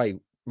took away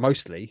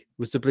mostly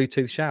was the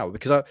Bluetooth shower,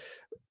 because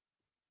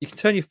you can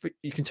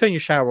turn your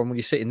shower on when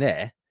you're sitting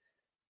there.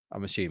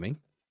 I'm assuming.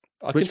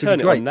 I can turn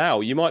it on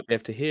now. You might be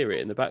able to hear it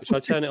in the back. Shall I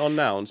turn it on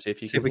now and see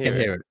if you can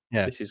hear it?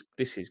 Yeah.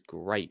 This is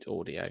great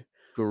audio.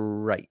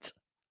 Great.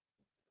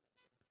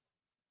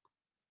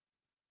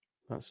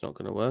 That's not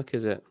going to work,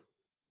 is it?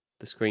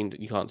 The screen,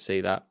 you can't see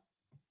that.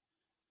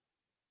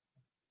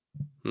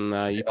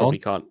 No, Is you it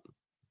probably on? can't.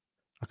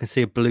 I can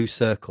see a blue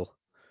circle.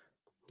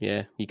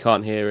 Yeah, you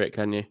can't hear it,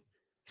 can you?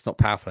 It's not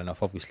powerful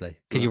enough, obviously.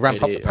 Can No, you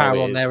ramp up the it power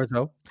on is. there as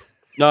well?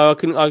 No,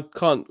 I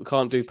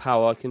can't do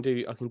power. I can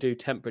do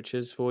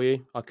temperatures for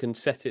you. I can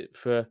set it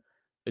for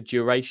a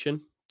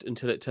duration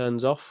until it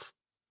turns off.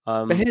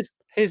 But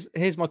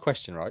here's my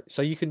question, right?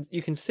 So you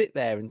can sit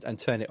there and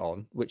turn it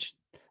on, which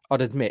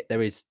I'd admit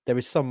there is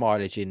some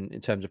mileage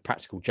in terms of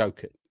practical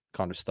joke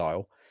kind of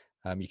style.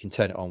 You can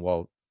turn it on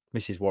while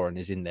Mrs. Warren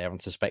is in there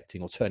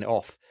unsuspecting, or turn it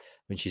off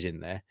when she's in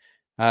there.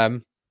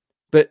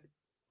 But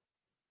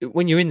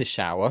when you're in the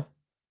shower,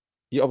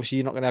 you're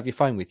not going to have your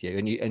phone with you,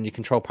 and your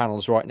control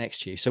panel's right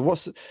next to you. So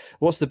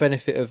what's the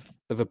benefit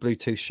of a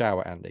Bluetooth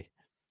shower, Andy?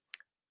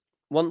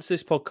 Once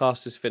this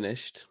podcast is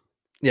finished,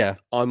 Yeah,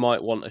 I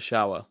might want a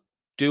shower.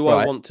 Do I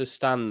right. want to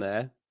stand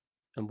there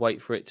and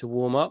wait for it to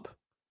warm up?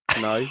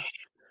 No.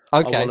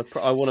 Okay.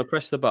 I want to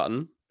press the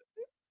button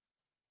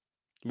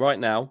right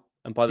now,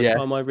 and by the Yeah.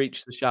 time I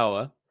reach the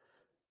shower,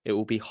 it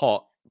will be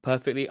hot,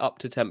 perfectly up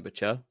to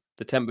temperature,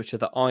 the temperature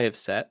that I have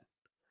set.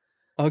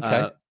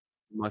 Okay.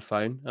 My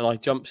phone, and I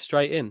jump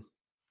straight in.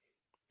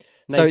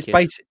 So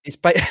Naked. it's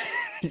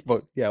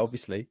well, yeah,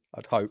 obviously,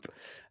 I'd hope.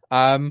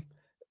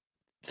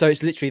 So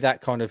it's literally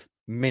that kind of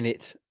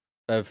minute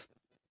of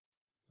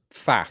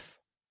faff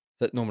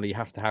that normally you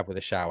have to have with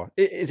a shower.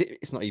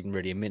 It's not even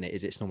really a minute,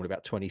 is it? It's normally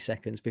about 20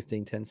 seconds,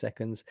 15, 10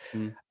 seconds.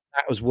 Mm.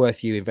 That was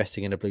worth you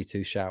investing in a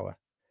Bluetooth shower.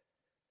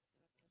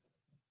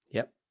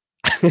 Yep.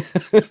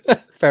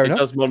 Fair It enough.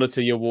 does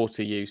monitor your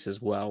water use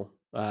as well.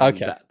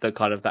 Okay. That the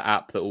kind of the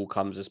app that all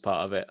comes as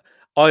part of it.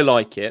 I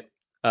like it.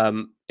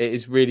 It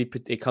is really,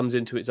 it comes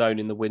into its own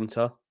in the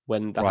winter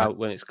when Right.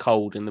 when it's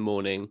cold in the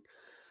morning.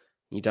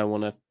 You don't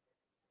want to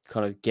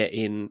kind of get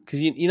in,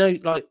 because you know,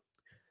 like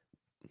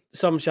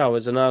some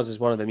showers, and ours is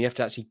one of them, you have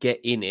to actually get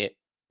in it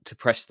to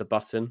press the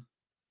button,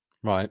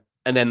 Right.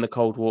 and then the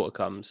cold water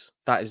comes.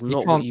 That is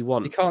not what you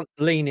want. You can't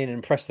lean in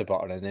and press the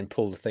button and then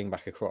pull the thing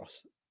back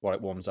across while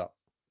it warms up.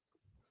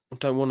 I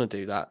don't want to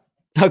do that.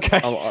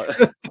 Okay.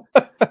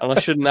 And I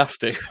shouldn't have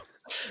to.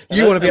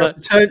 You want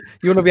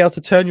to be able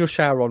to turn your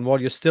shower on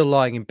while you're still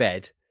lying in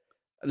bed.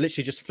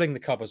 Literally just fling the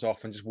covers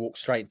off and just walk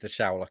straight into the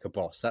shower like a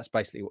boss. That's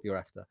basically what you're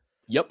after.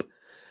 Yep.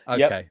 Okay.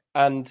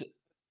 Yep.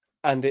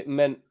 And it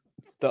meant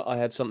that I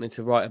had something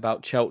to write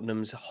about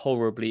Cheltenham's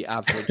horribly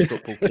average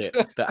football kit.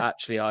 That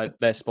actually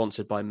they're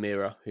sponsored by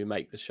Mira, who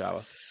make the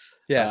shower.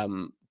 Yeah.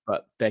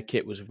 But their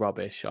kit was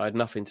rubbish. I had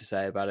nothing to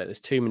say about it. There's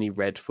too many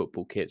red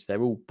football kits.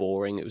 They're all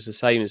boring. It was the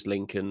same as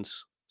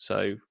Lincoln's.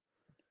 So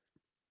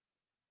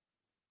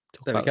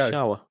talk There we about go. the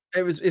shower.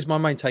 It's my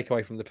main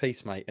takeaway from the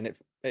piece, mate, and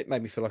it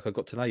made me feel like I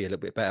got to know you a little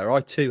bit better.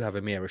 I too have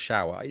a Mira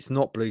shower. It's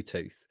not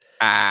Bluetooth.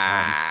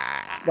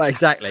 Well,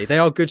 exactly. They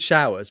are good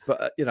showers,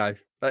 but I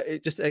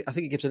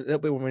think it gives a little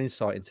bit more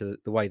insight into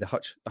the way the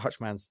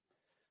Hutchman's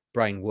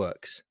brain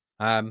works.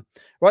 Right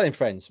then,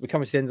 friends, we're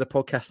coming to the end of the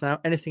podcast now.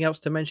 Anything else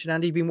to mention,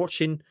 Andy? You've been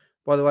watching,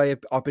 by the way,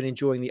 I've been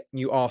enjoying the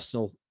new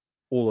Arsenal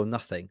All or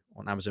Nothing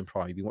on Amazon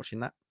Prime. You've been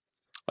watching that?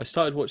 I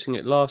started watching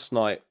it last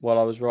night while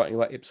I was writing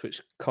about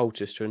Ipswich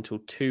Colchester until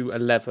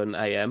 2:11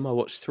 a.m. I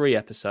watched 3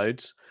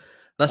 episodes.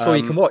 That's all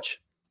you can watch.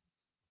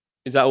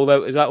 Is that all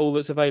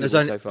that's available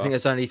so far? I think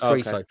there's only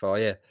 3 so far.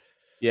 Yeah.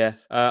 Yeah.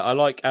 I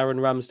like Aaron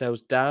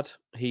Ramsdale's dad.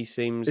 He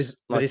seems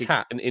like his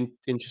hat. an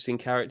interesting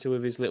character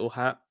with his little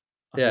hat.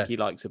 I think he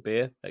likes a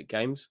beer at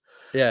games.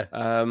 Yeah.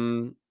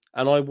 And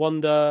I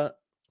wonder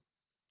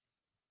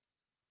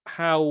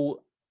how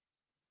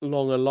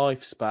long a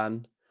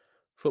lifespan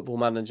football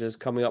managers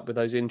coming up with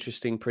those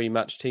interesting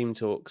pre-match team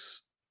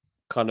talks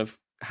kind of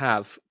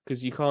have,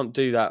 because you can't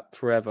do that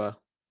forever.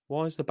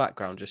 Why has the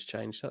background just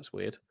changed? That's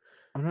weird.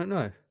 I don't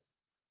know.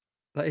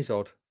 That is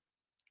odd.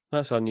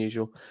 That's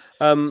unusual.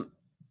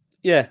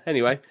 Yeah.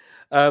 Anyway,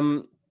 I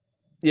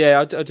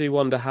do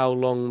wonder how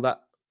long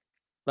that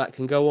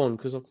can go on,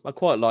 because I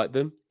quite like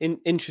them.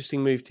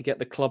 Interesting move to get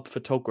the club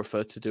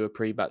photographer to do a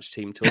pre-match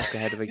team talk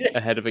ahead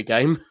of a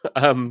game.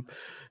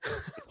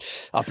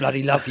 I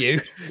bloody love you.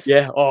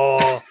 Yeah.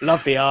 Oh,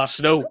 love the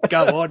Arsenal.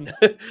 Go on.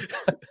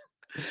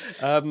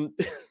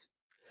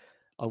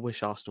 I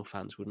wish Arsenal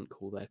fans wouldn't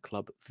call their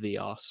club the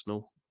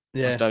Arsenal.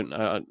 Yeah. I don't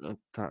know.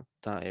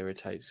 That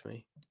irritates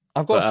me.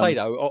 I've got to say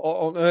though,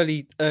 on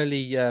early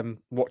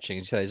watching,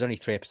 as you say, there's only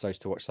 3 episodes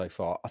to watch so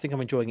far. I think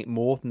I'm enjoying it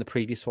more than the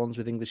previous ones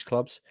with English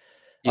clubs.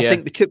 I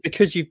think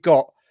because you've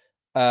got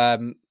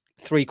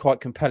 3 quite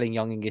compelling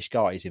young English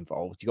guys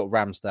involved. You've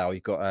got Ramsdale,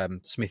 you've got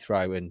Smith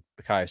Rowe and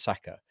Bukayo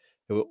Saka,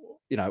 who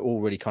are all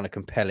really kind of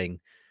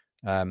compelling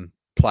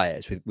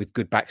players with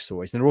good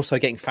backstories. And they're also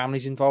getting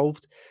families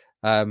involved,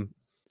 kind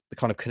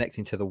of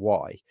connecting to the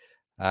why.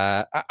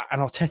 And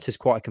Arteta's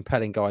quite a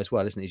compelling guy as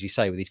well, isn't he? As you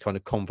say, with these kind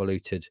of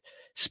convoluted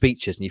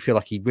speeches, and you feel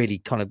like he really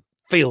kind of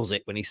feels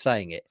it when he's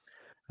saying it.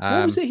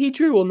 What was it he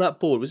drew on that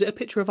board? Was it a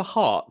picture of a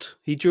heart?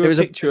 He drew a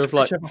picture of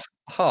a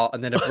heart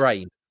and then a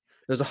brain.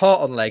 There's a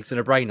heart on legs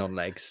and a brain on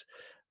legs.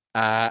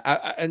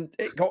 And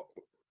it got,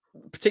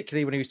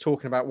 particularly when he was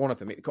talking about one of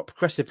them, it got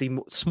progressively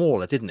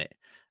smaller, didn't it?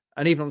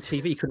 and even on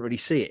TV, you couldn't really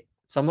see it.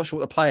 So I'm not sure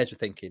what the players were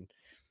thinking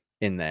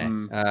in there.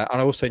 Mm.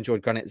 And I also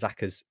enjoyed Granit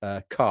Xhaka's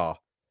car.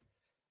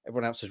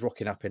 Everyone else is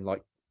rocking up in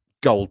like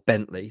gold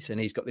Bentleys, and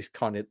he's got this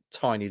kind of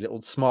tiny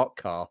little smart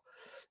car.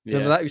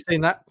 Remember that? You've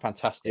seen that?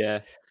 Fantastic. Yeah.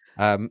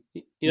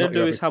 You know,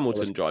 Lewis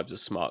Hamilton drives a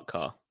smart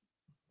car.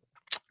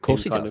 Of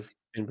course, he does.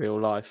 In real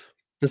life.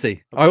 Does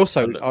he? I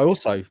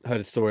also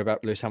heard a story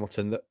about Lewis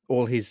Hamilton that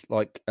all his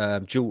like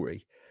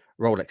jewelry,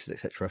 Rolexes,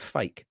 etc., are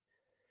fake,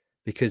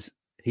 because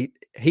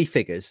he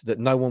figures that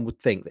no one would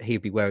think that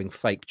he'd be wearing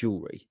fake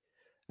jewelry,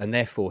 and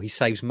therefore he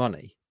saves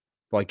money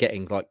by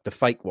getting like the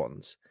fake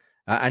ones,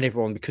 and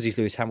everyone, because he's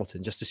Lewis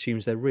Hamilton, just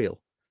assumes they're real.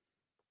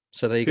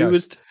 So there you go.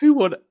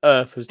 Who on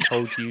earth has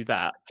told you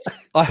that?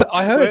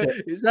 I heard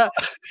it. Is that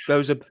there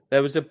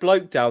was a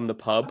bloke down the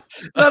pub?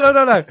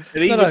 No.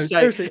 And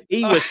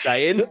he was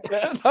saying.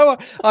 No,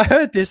 I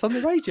heard this on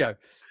the radio.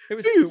 It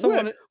was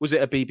someone. Was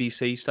it a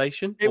BBC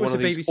station? It was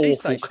one a of BBC these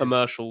station. Awful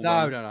commercial.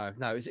 No.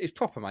 It's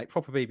proper, mate.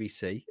 Proper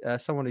BBC.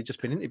 Someone who'd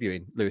just been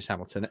interviewing Lewis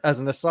Hamilton.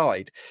 As an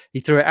aside, he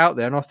threw it out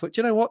there, and I thought,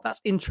 you know what?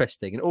 That's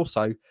interesting, and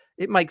also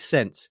it makes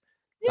sense.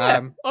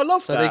 Yeah, I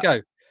love that. So there you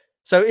go.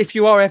 So if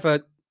you are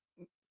ever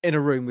in a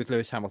room with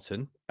Lewis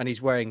Hamilton and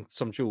he's wearing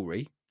some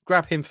jewelry,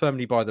 grab him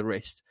firmly by the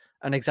wrist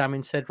and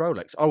examine said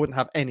Rolex. I wouldn't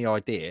have any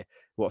idea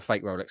what a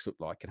fake Rolex looked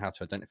like and how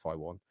to identify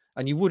one.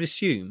 And you would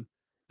assume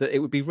that it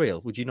would be real,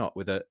 would you not?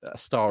 With a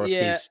star of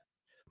his.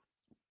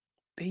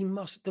 He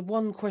must. The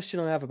one question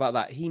I have about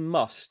that, he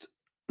must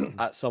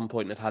at some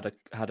point have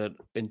had an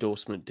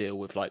endorsement deal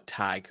with like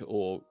Tag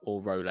or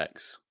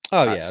Rolex.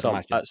 Oh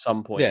at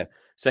some point. Yeah.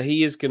 So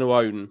he is going to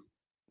own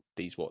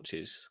these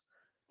watches.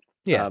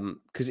 Yeah,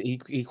 because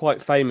he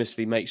quite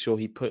famously makes sure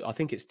he put. I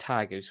think it's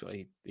Tag who's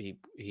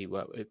he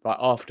worked with. Like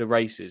after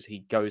races, he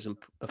goes and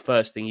the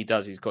first thing he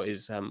does, he's got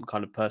his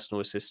kind of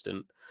personal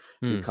assistant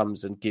who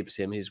comes and gives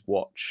him his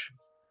watch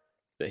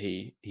that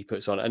he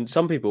puts on. And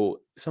some people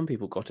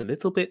got a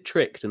little bit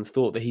tricked and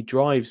thought that he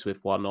drives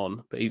with one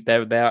on, but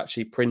they're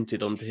actually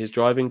printed onto his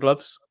driving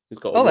gloves. He's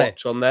got a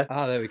watch on there.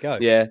 Ah, there we go.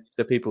 Yeah,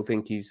 so people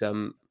think he's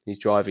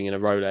driving in a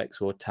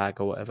Rolex or a Tag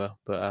or whatever,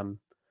 but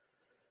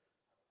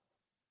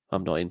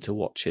I'm not into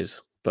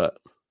watches, but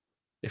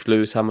if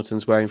Lewis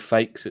Hamilton's wearing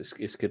fakes,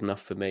 it's good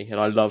enough for me.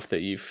 And I love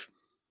that you've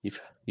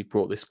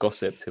brought this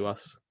gossip to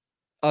us.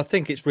 I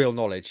think it's real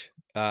knowledge.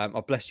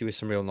 I'll bless you with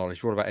some real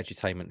knowledge. We're all about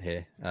edutainment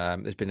here.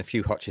 There's been a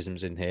few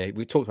Hutchisms in here.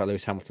 We talked about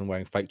Lewis Hamilton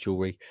wearing fake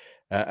jewellery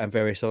and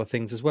various other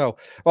things as well.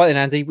 Right then,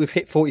 Andy, we've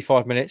hit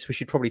 45 minutes. We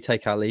should probably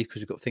take our leave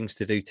because we've got things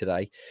to do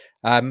today.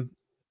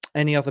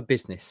 Any other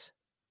business?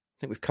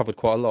 I think we've covered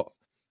quite a lot.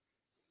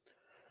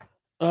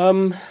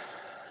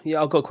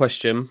 Yeah, I've got a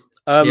question.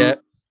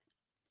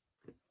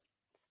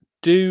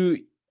 Do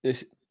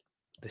this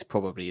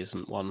probably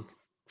isn't one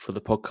for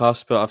the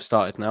podcast, but I've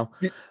started now.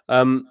 Yeah.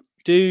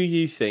 Do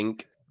you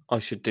think I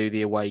should do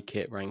the away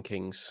kit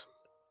rankings?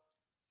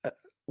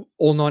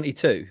 All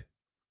 92?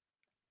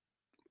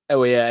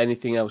 Oh yeah,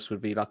 anything else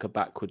would be like a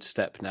backward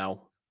step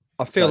now.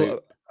 I feel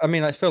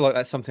like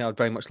that's something I'd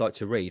very much like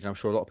to read, and I'm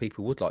sure a lot of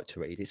people would like to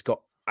read. It's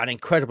got an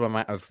incredible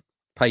amount of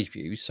page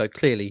views, so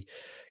clearly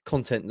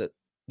content that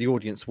the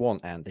audience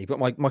want, Andy. But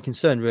my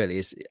concern really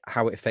is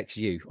how it affects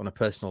you on a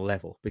personal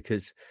level,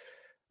 because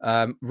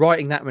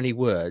writing that many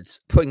words,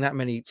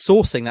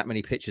 sourcing that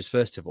many pictures,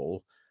 first of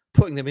all,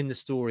 putting them in the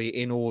story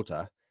in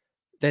order,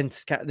 then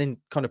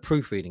kind of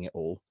proofreading it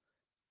all.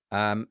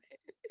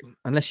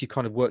 Unless you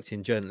kind of worked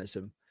in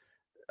journalism,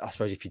 I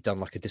suppose if you've done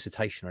like a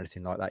dissertation or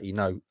anything like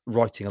that,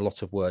 writing a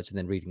lot of words and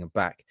then reading them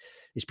back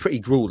is pretty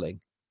grueling.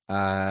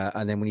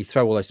 And then when you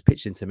throw all those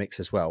pictures into the mix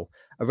as well,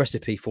 a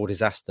recipe for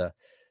disaster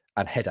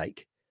and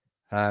headache.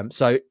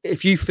 So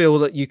if you feel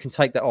that you can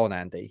take that on,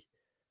 Andy,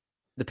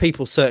 the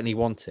people certainly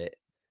want it.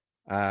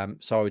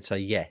 So I would say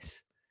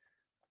yes.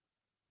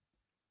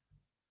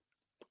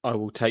 I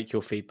will take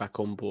your feedback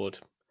on board.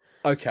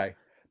 Okay.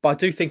 But I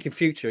do think in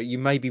future you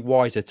may be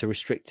wiser to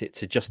restrict it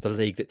to just the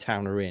league that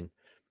Town are in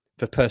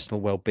for personal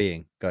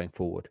well-being going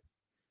forward.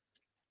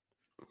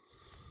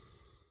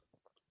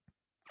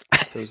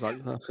 That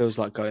feels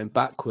like going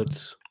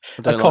backwards.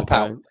 I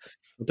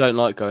don't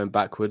like going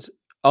backwards.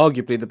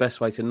 Arguably, the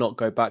best way to not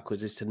go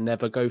backwards is to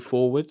never go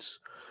forwards,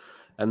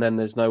 and then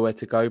there's nowhere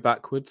to go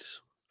backwards.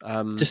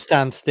 Just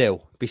stand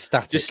still, be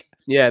static.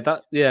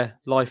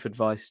 Life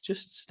advice: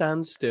 just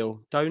stand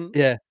still. Don't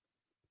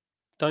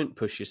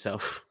push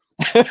yourself.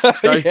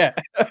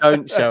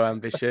 Don't show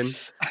ambition.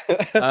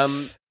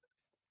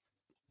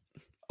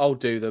 I'll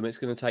do them. It's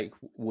going to take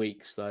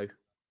weeks, though.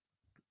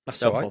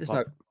 That's all right.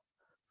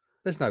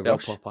 There's no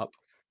rush. They'll pop up.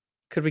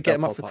 Could we get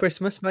them up for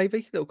Christmas,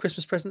 maybe? Little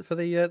Christmas present for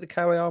the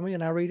Keogh Army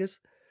and our readers?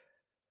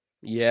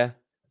 Yeah,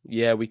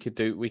 we could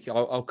do.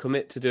 I'll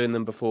commit to doing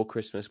them before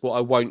Christmas. What I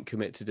won't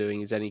commit to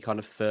doing is any kind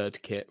of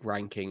third kit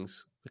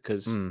rankings,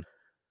 because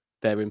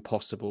they're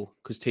impossible.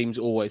 Because teams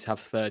always have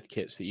third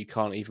kits that you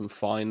can't even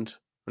find.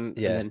 And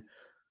then,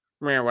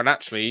 well,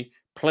 actually,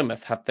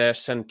 Plymouth had their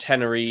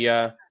centenary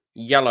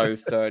yellow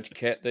third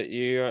kit that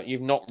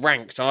you've not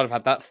ranked. I'd have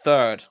had that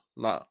third.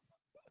 Like,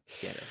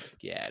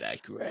 get a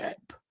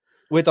grip.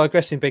 We're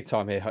digressing big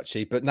time here,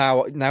 Hutchie. But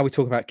now we're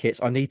talking about kits.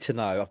 I need to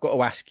know. I've got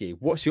to ask you,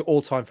 what's your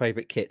all-time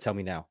favourite kit? Tell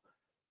me now.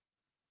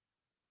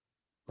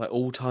 My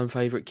all-time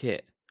favourite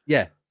kit.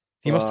 Yeah,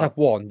 you must have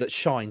one that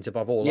shines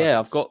above all Yeah,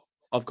 others.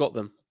 I've got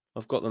them.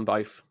 I've got them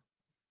both.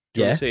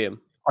 Do you Yeah, want to see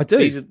them? I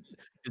do.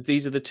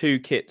 These are the two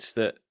kits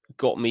that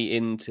got me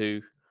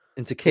into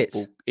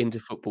kits.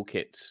 Football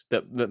kits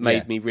that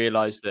made me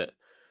realise that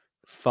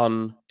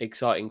fun,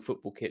 exciting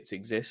football kits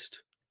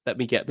exist. Let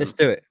me get them. Let's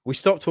do it. We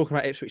stopped talking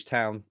about Ipswich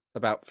Town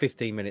about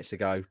 15 minutes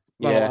ago.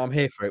 Well, Yeah. I'm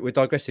here for it. We're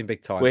digressing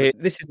big time. We're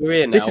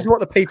here now. This is what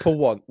the people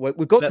want.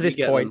 We've got to this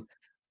point. Them.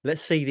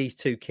 Let's see these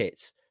two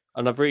kits.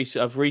 And I've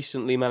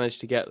recently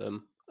managed to get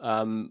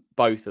them,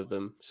 both of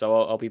them. So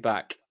I'll be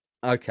back.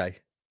 Okay.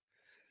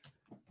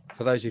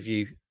 For those of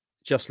you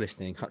just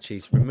listening,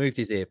 Hutchie's removed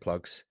his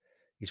earplugs.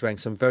 He's wearing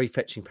some very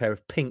fetching pair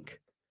of pink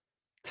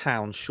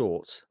Town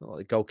shorts, not like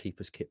the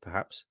goalkeeper's kit,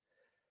 perhaps.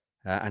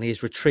 And he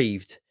has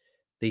retrieved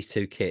these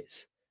two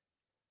kits.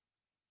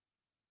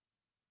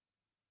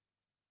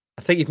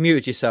 I think you've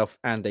muted yourself,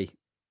 Andy.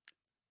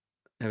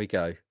 There we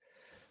go.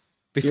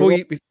 Before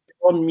you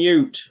on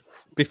mute.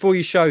 Before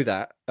you show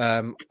that,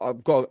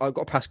 I've got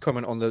to pass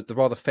comment on the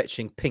rather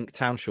fetching pink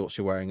Town shorts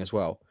you're wearing as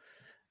well.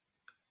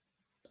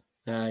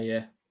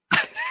 Yeah.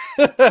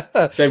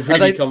 They're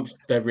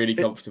really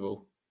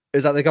comfortable.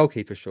 Is that the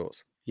goalkeeper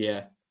shorts?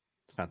 Yeah.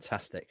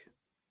 Fantastic.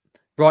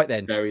 Right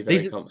then. Very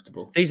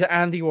comfortable. These are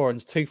Andy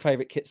Warren's two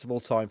favourite kits of all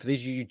time. For these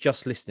of you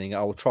just listening,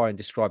 I will try and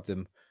describe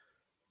them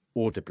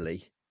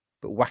audibly,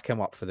 but whack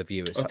them up for the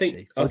viewers. I'm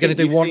going to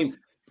do one.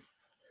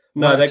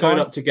 No, they're going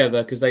up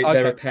together because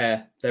they're a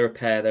pair. They're a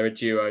pair. They're a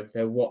duo.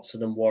 They're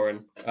Watson and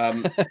Warren.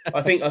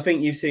 I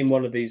think you've seen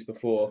one of these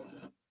before.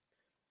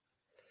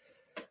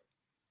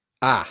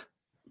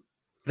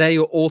 They're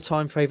your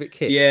all-time favourite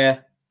kits. Yeah,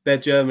 they're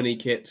Germany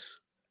kits.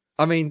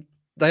 I mean,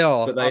 they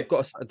are. But I've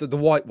got the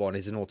white one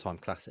is an all-time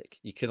classic.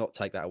 You cannot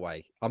take that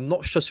away. I'm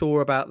not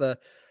sure about the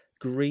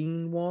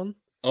green one.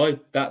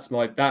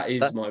 That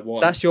is my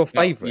one. That's your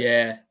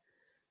favourite.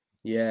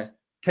 Yeah.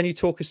 Can you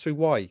talk us through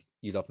why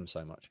you love them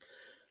so much?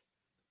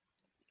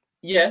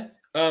 Yeah.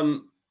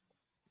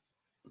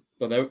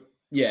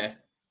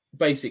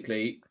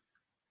 Basically,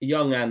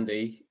 young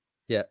Andy.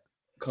 Yeah.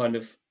 Kind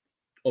of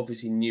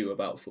obviously knew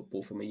about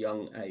football from a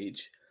young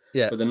age.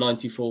 Yeah. But the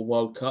 94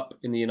 World Cup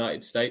in the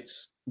United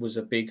States was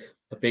a big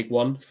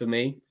one for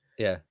me.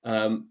 Yeah.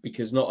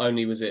 Because not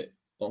only was it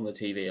on the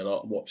TV a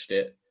lot, watched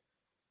it,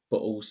 but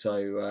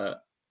also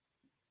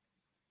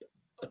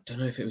I don't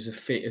know if it was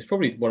it was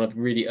probably one of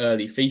the really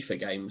early FIFA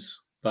games.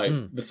 Like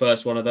the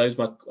first one of those.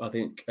 I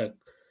think a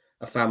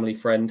family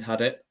friend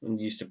had it and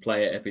used to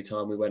play it every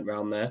time we went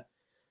round there.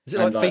 Is it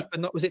like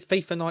FIFA? Was it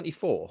FIFA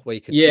 94 where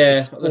you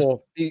could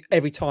score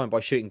every time by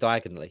shooting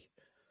diagonally?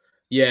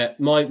 Yeah,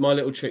 my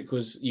little trick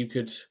was you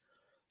could,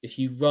 if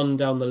you run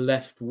down the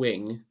left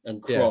wing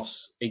and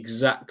cross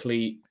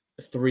exactly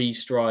 3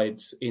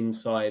 strides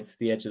inside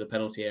the edge of the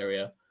penalty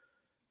area,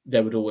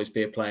 there would always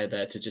be a player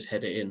there to just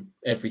head it in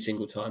every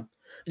single time.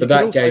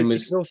 But you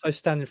could also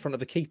stand in front of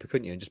the keeper,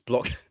 couldn't you, and just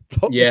block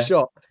the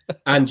shot.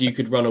 And you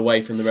could run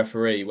away from the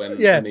referee when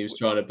he was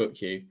trying to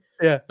book you.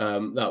 Yeah,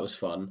 that was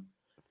fun.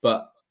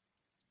 But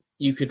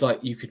you could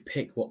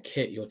pick what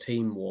kit your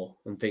team wore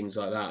and things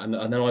like that. And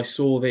then I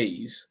saw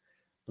these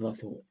and I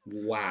thought,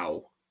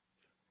 wow,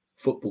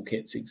 football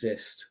kits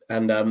exist.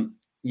 And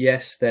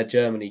yes, they're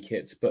Germany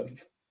kits, but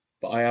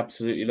I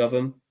absolutely love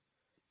them.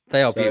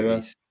 They are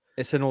beauties.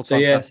 It's an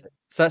all-time classic.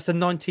 So that's the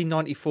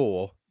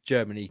 1994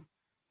 Germany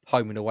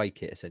home and away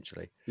kit,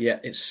 essentially. Yeah,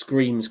 it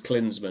screams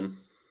Klinsmann.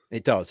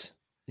 It does.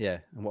 Yeah,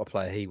 and what a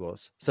player he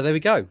was. So there we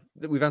go.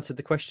 We've answered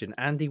the question.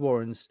 Andy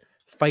Warren's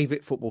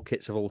favourite football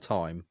kits of all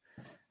time.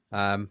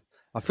 I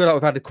feel like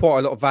we've added quite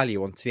a lot of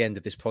value onto the end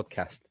of this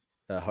podcast,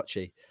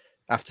 Hutchie.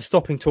 After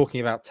stopping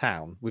talking about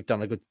Town, we've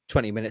done a good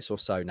 20 minutes or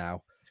so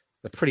now.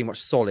 A pretty much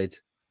solid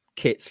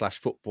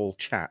kit/football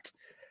chat.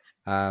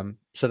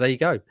 So there you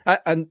go.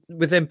 And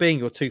with them being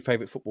your two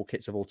favourite football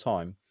kits of all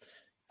time,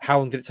 how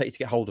long did it take you to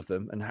get hold of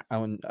them?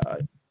 And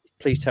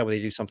please tell me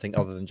they do something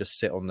other than just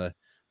sit on the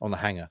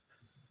hanger.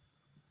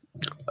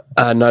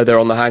 No, they're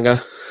on the hanger.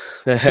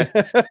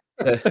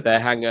 They're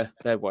hanger.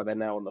 They're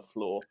now on the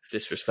floor.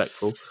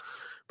 Disrespectful,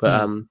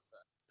 but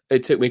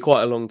it took me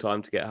quite a long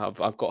time to get.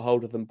 I've got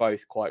hold of them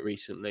both quite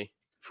recently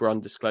for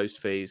undisclosed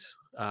fees.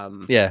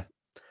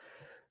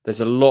 There's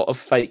a lot of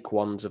fake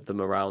ones of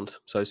them around,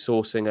 so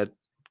sourcing a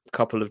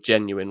couple of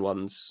genuine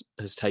ones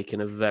has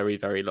taken a very,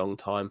 very long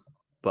time.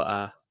 But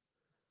I'm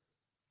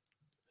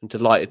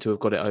delighted to have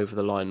got it over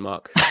the line,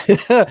 Mark.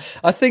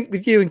 I think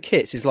with you and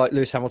kits is like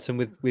Lewis Hamilton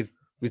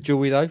with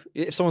jewelry, though.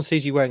 If someone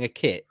sees you wearing a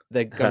kit,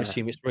 they're going to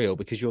assume it's real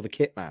because you're the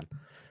kit man.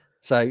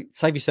 So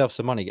save yourself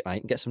some money,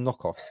 mate, and get some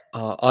knockoffs.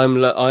 I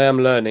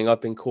am learning.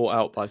 I've been caught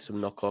out by some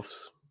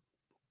knockoffs,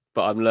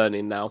 but I'm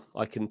learning now.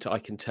 I can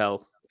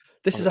tell.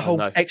 This is a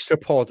whole extra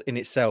pod in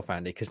itself,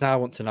 Andy, because now I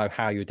want to know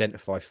how you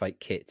identify fake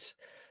kits.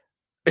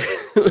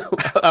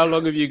 How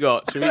long have you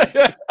got? Should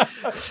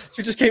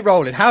we just keep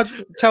rolling?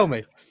 Tell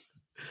me.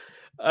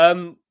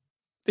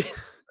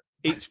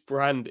 each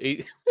brand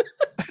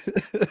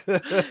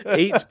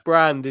each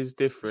brand is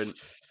different.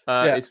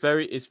 It's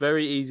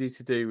very easy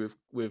to do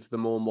with the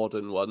more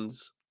modern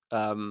ones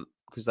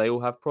because they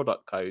all have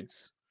product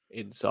codes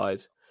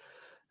inside,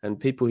 and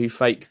people who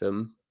fake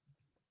them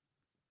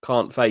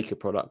can't fake a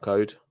product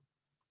code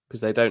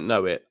because they don't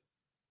know it.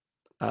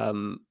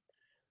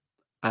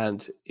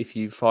 And if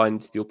you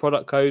find your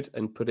product code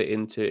and put it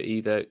into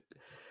either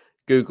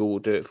Google will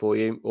do it for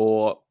you,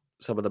 or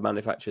some of the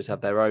manufacturers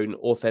have their own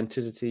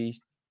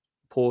authenticity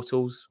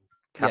portals.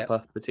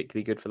 Kappa,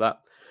 particularly good for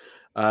that.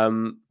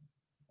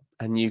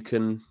 And you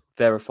can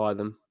verify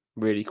them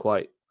really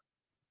quite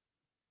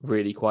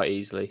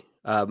easily.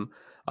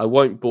 I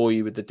won't bore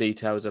you with the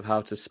details of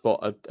how to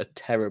spot a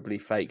terribly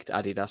faked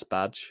Adidas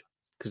badge,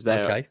 because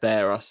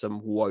there are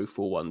some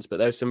woeful ones, but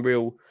there's some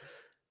real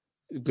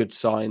good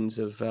signs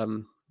of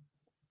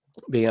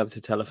being able to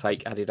tell a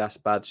fake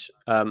Adidas badge.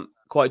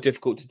 Quite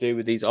difficult to do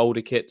with these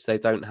older kits. They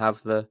don't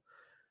have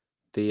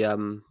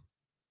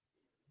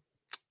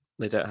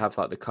they don't have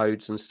like the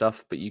codes and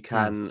stuff, but you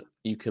can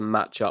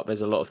match up.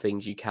 There's a lot of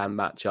things you can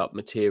match up,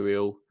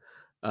 material,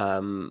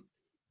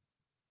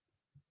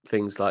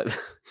 things like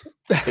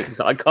things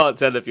I can't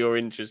tell if you're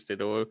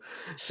interested or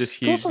just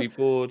hugely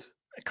bored.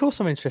 Of course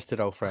I'm interested,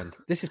 old friend.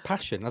 This is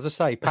passion. As I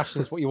say,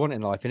 passion is what you want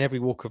in life. In every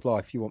walk of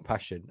life, you want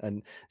passion.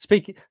 And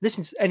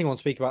listen to anyone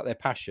speak about their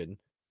passion,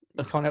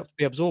 you can't help to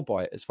be absorbed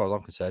by it, as far as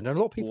I'm concerned. And a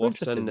lot of people are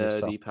interested in this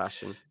stuff. Nerdy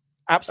passion.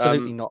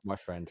 Absolutely not, my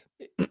friend.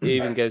 It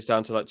even goes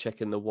down to like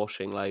checking the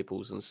washing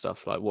labels and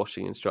stuff. Like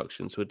washing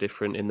instructions were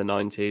different in the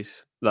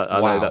 90s. Like,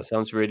 I know that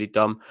sounds really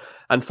dumb.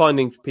 And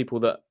finding people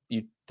that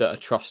are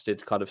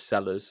trusted kind of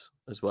sellers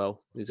as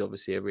well is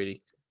obviously a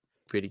really,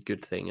 really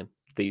good thing. And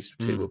these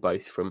two were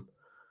both from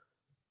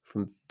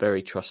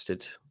very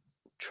trusted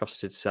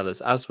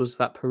sellers, as was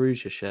that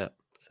Perugia shirt.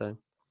 So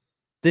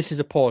this is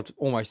a pod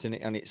almost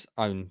on its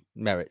own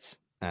merits,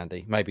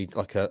 Andy. Maybe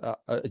like a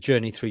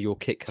journey through your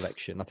kit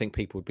collection. I think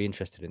people would be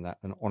interested in that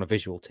and on a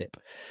visual tip.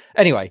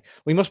 Anyway,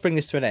 we must bring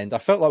this to an end. I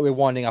felt like we were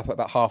winding up at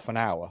about half an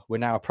hour. We're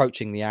now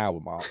approaching the hour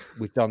mark.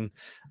 We've done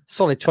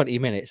solid 20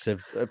 minutes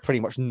of pretty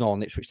much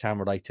non-Ipswich Town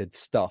related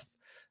stuff.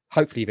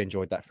 Hopefully you've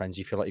enjoyed that, friends.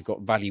 You feel like you've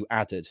got value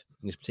added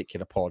in this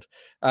particular pod.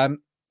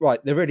 Right,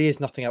 there really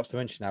is nothing else to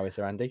mention now, is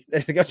there, Andy?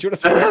 Anything else you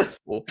want to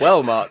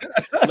Well, Mark,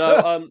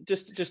 no,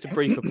 just a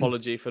brief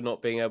apology for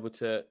not being able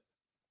to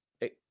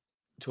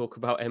talk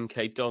about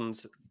MK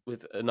Dons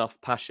with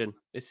enough passion.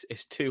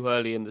 It's too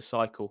early in the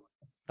cycle.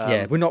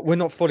 Yeah, we're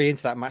not fully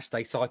into that match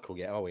day cycle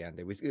yet, are we,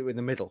 Andy? We're in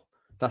the middle.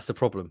 That's the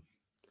problem.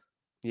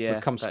 Yeah,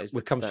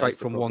 we've come straight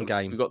from one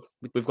game.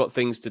 We've got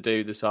things to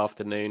do this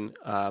afternoon.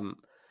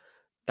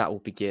 That will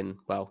begin.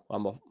 Well,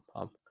 I'm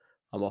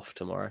off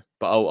tomorrow,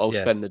 but I'll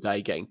spend the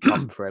day getting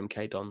pumped for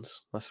MK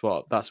Dons. That's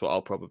what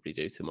I'll probably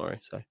do tomorrow.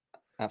 So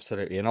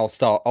absolutely, and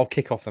I'll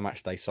kick off the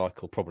match day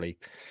cycle probably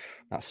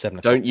at 7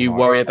 o'clock. Don't you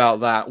worry about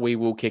that. We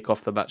will kick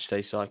off the match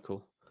day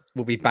cycle.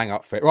 We'll be bang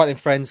up for it. Right then,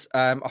 friends.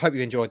 I hope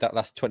you enjoyed that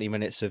last 20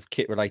 minutes of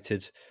kit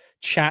related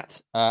chat.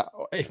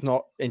 If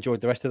not,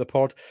 enjoyed the rest of the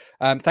pod.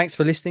 Thanks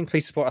for listening.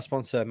 Please support our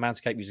sponsor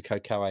Manscaped. Use the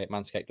code KOA at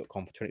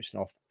manscaped.com for 20%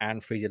 off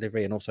and free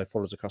delivery, and also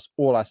follow us across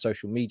all our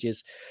social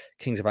medias,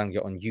 Kings of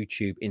Anglia on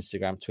YouTube,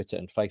 Instagram, Twitter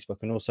and Facebook.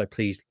 And also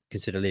please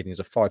consider leaving us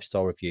a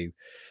 5-star review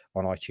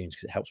on iTunes,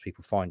 because it helps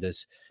people find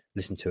us,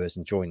 listen to us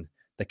and join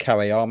the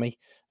KOA army.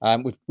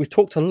 We've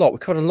talked a lot. We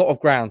covered a lot of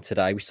ground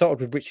today. We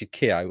started with Richard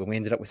Keogh and we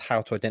ended up with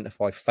how to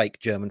identify fake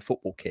German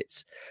football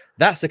kits.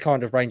 That's the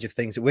kind of range of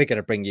things that we're going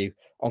to bring you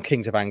on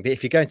Kings of Anglia.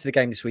 If you're going to the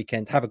game this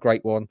weekend, have a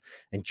great one.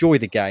 Enjoy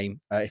the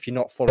game. If you're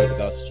not following with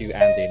us, Stu,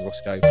 Andy and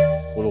Roscoe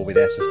will all be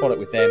there. So follow it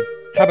with them.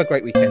 Have a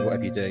great weekend,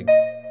 whatever you're doing.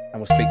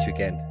 And we'll speak to you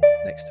again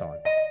next time.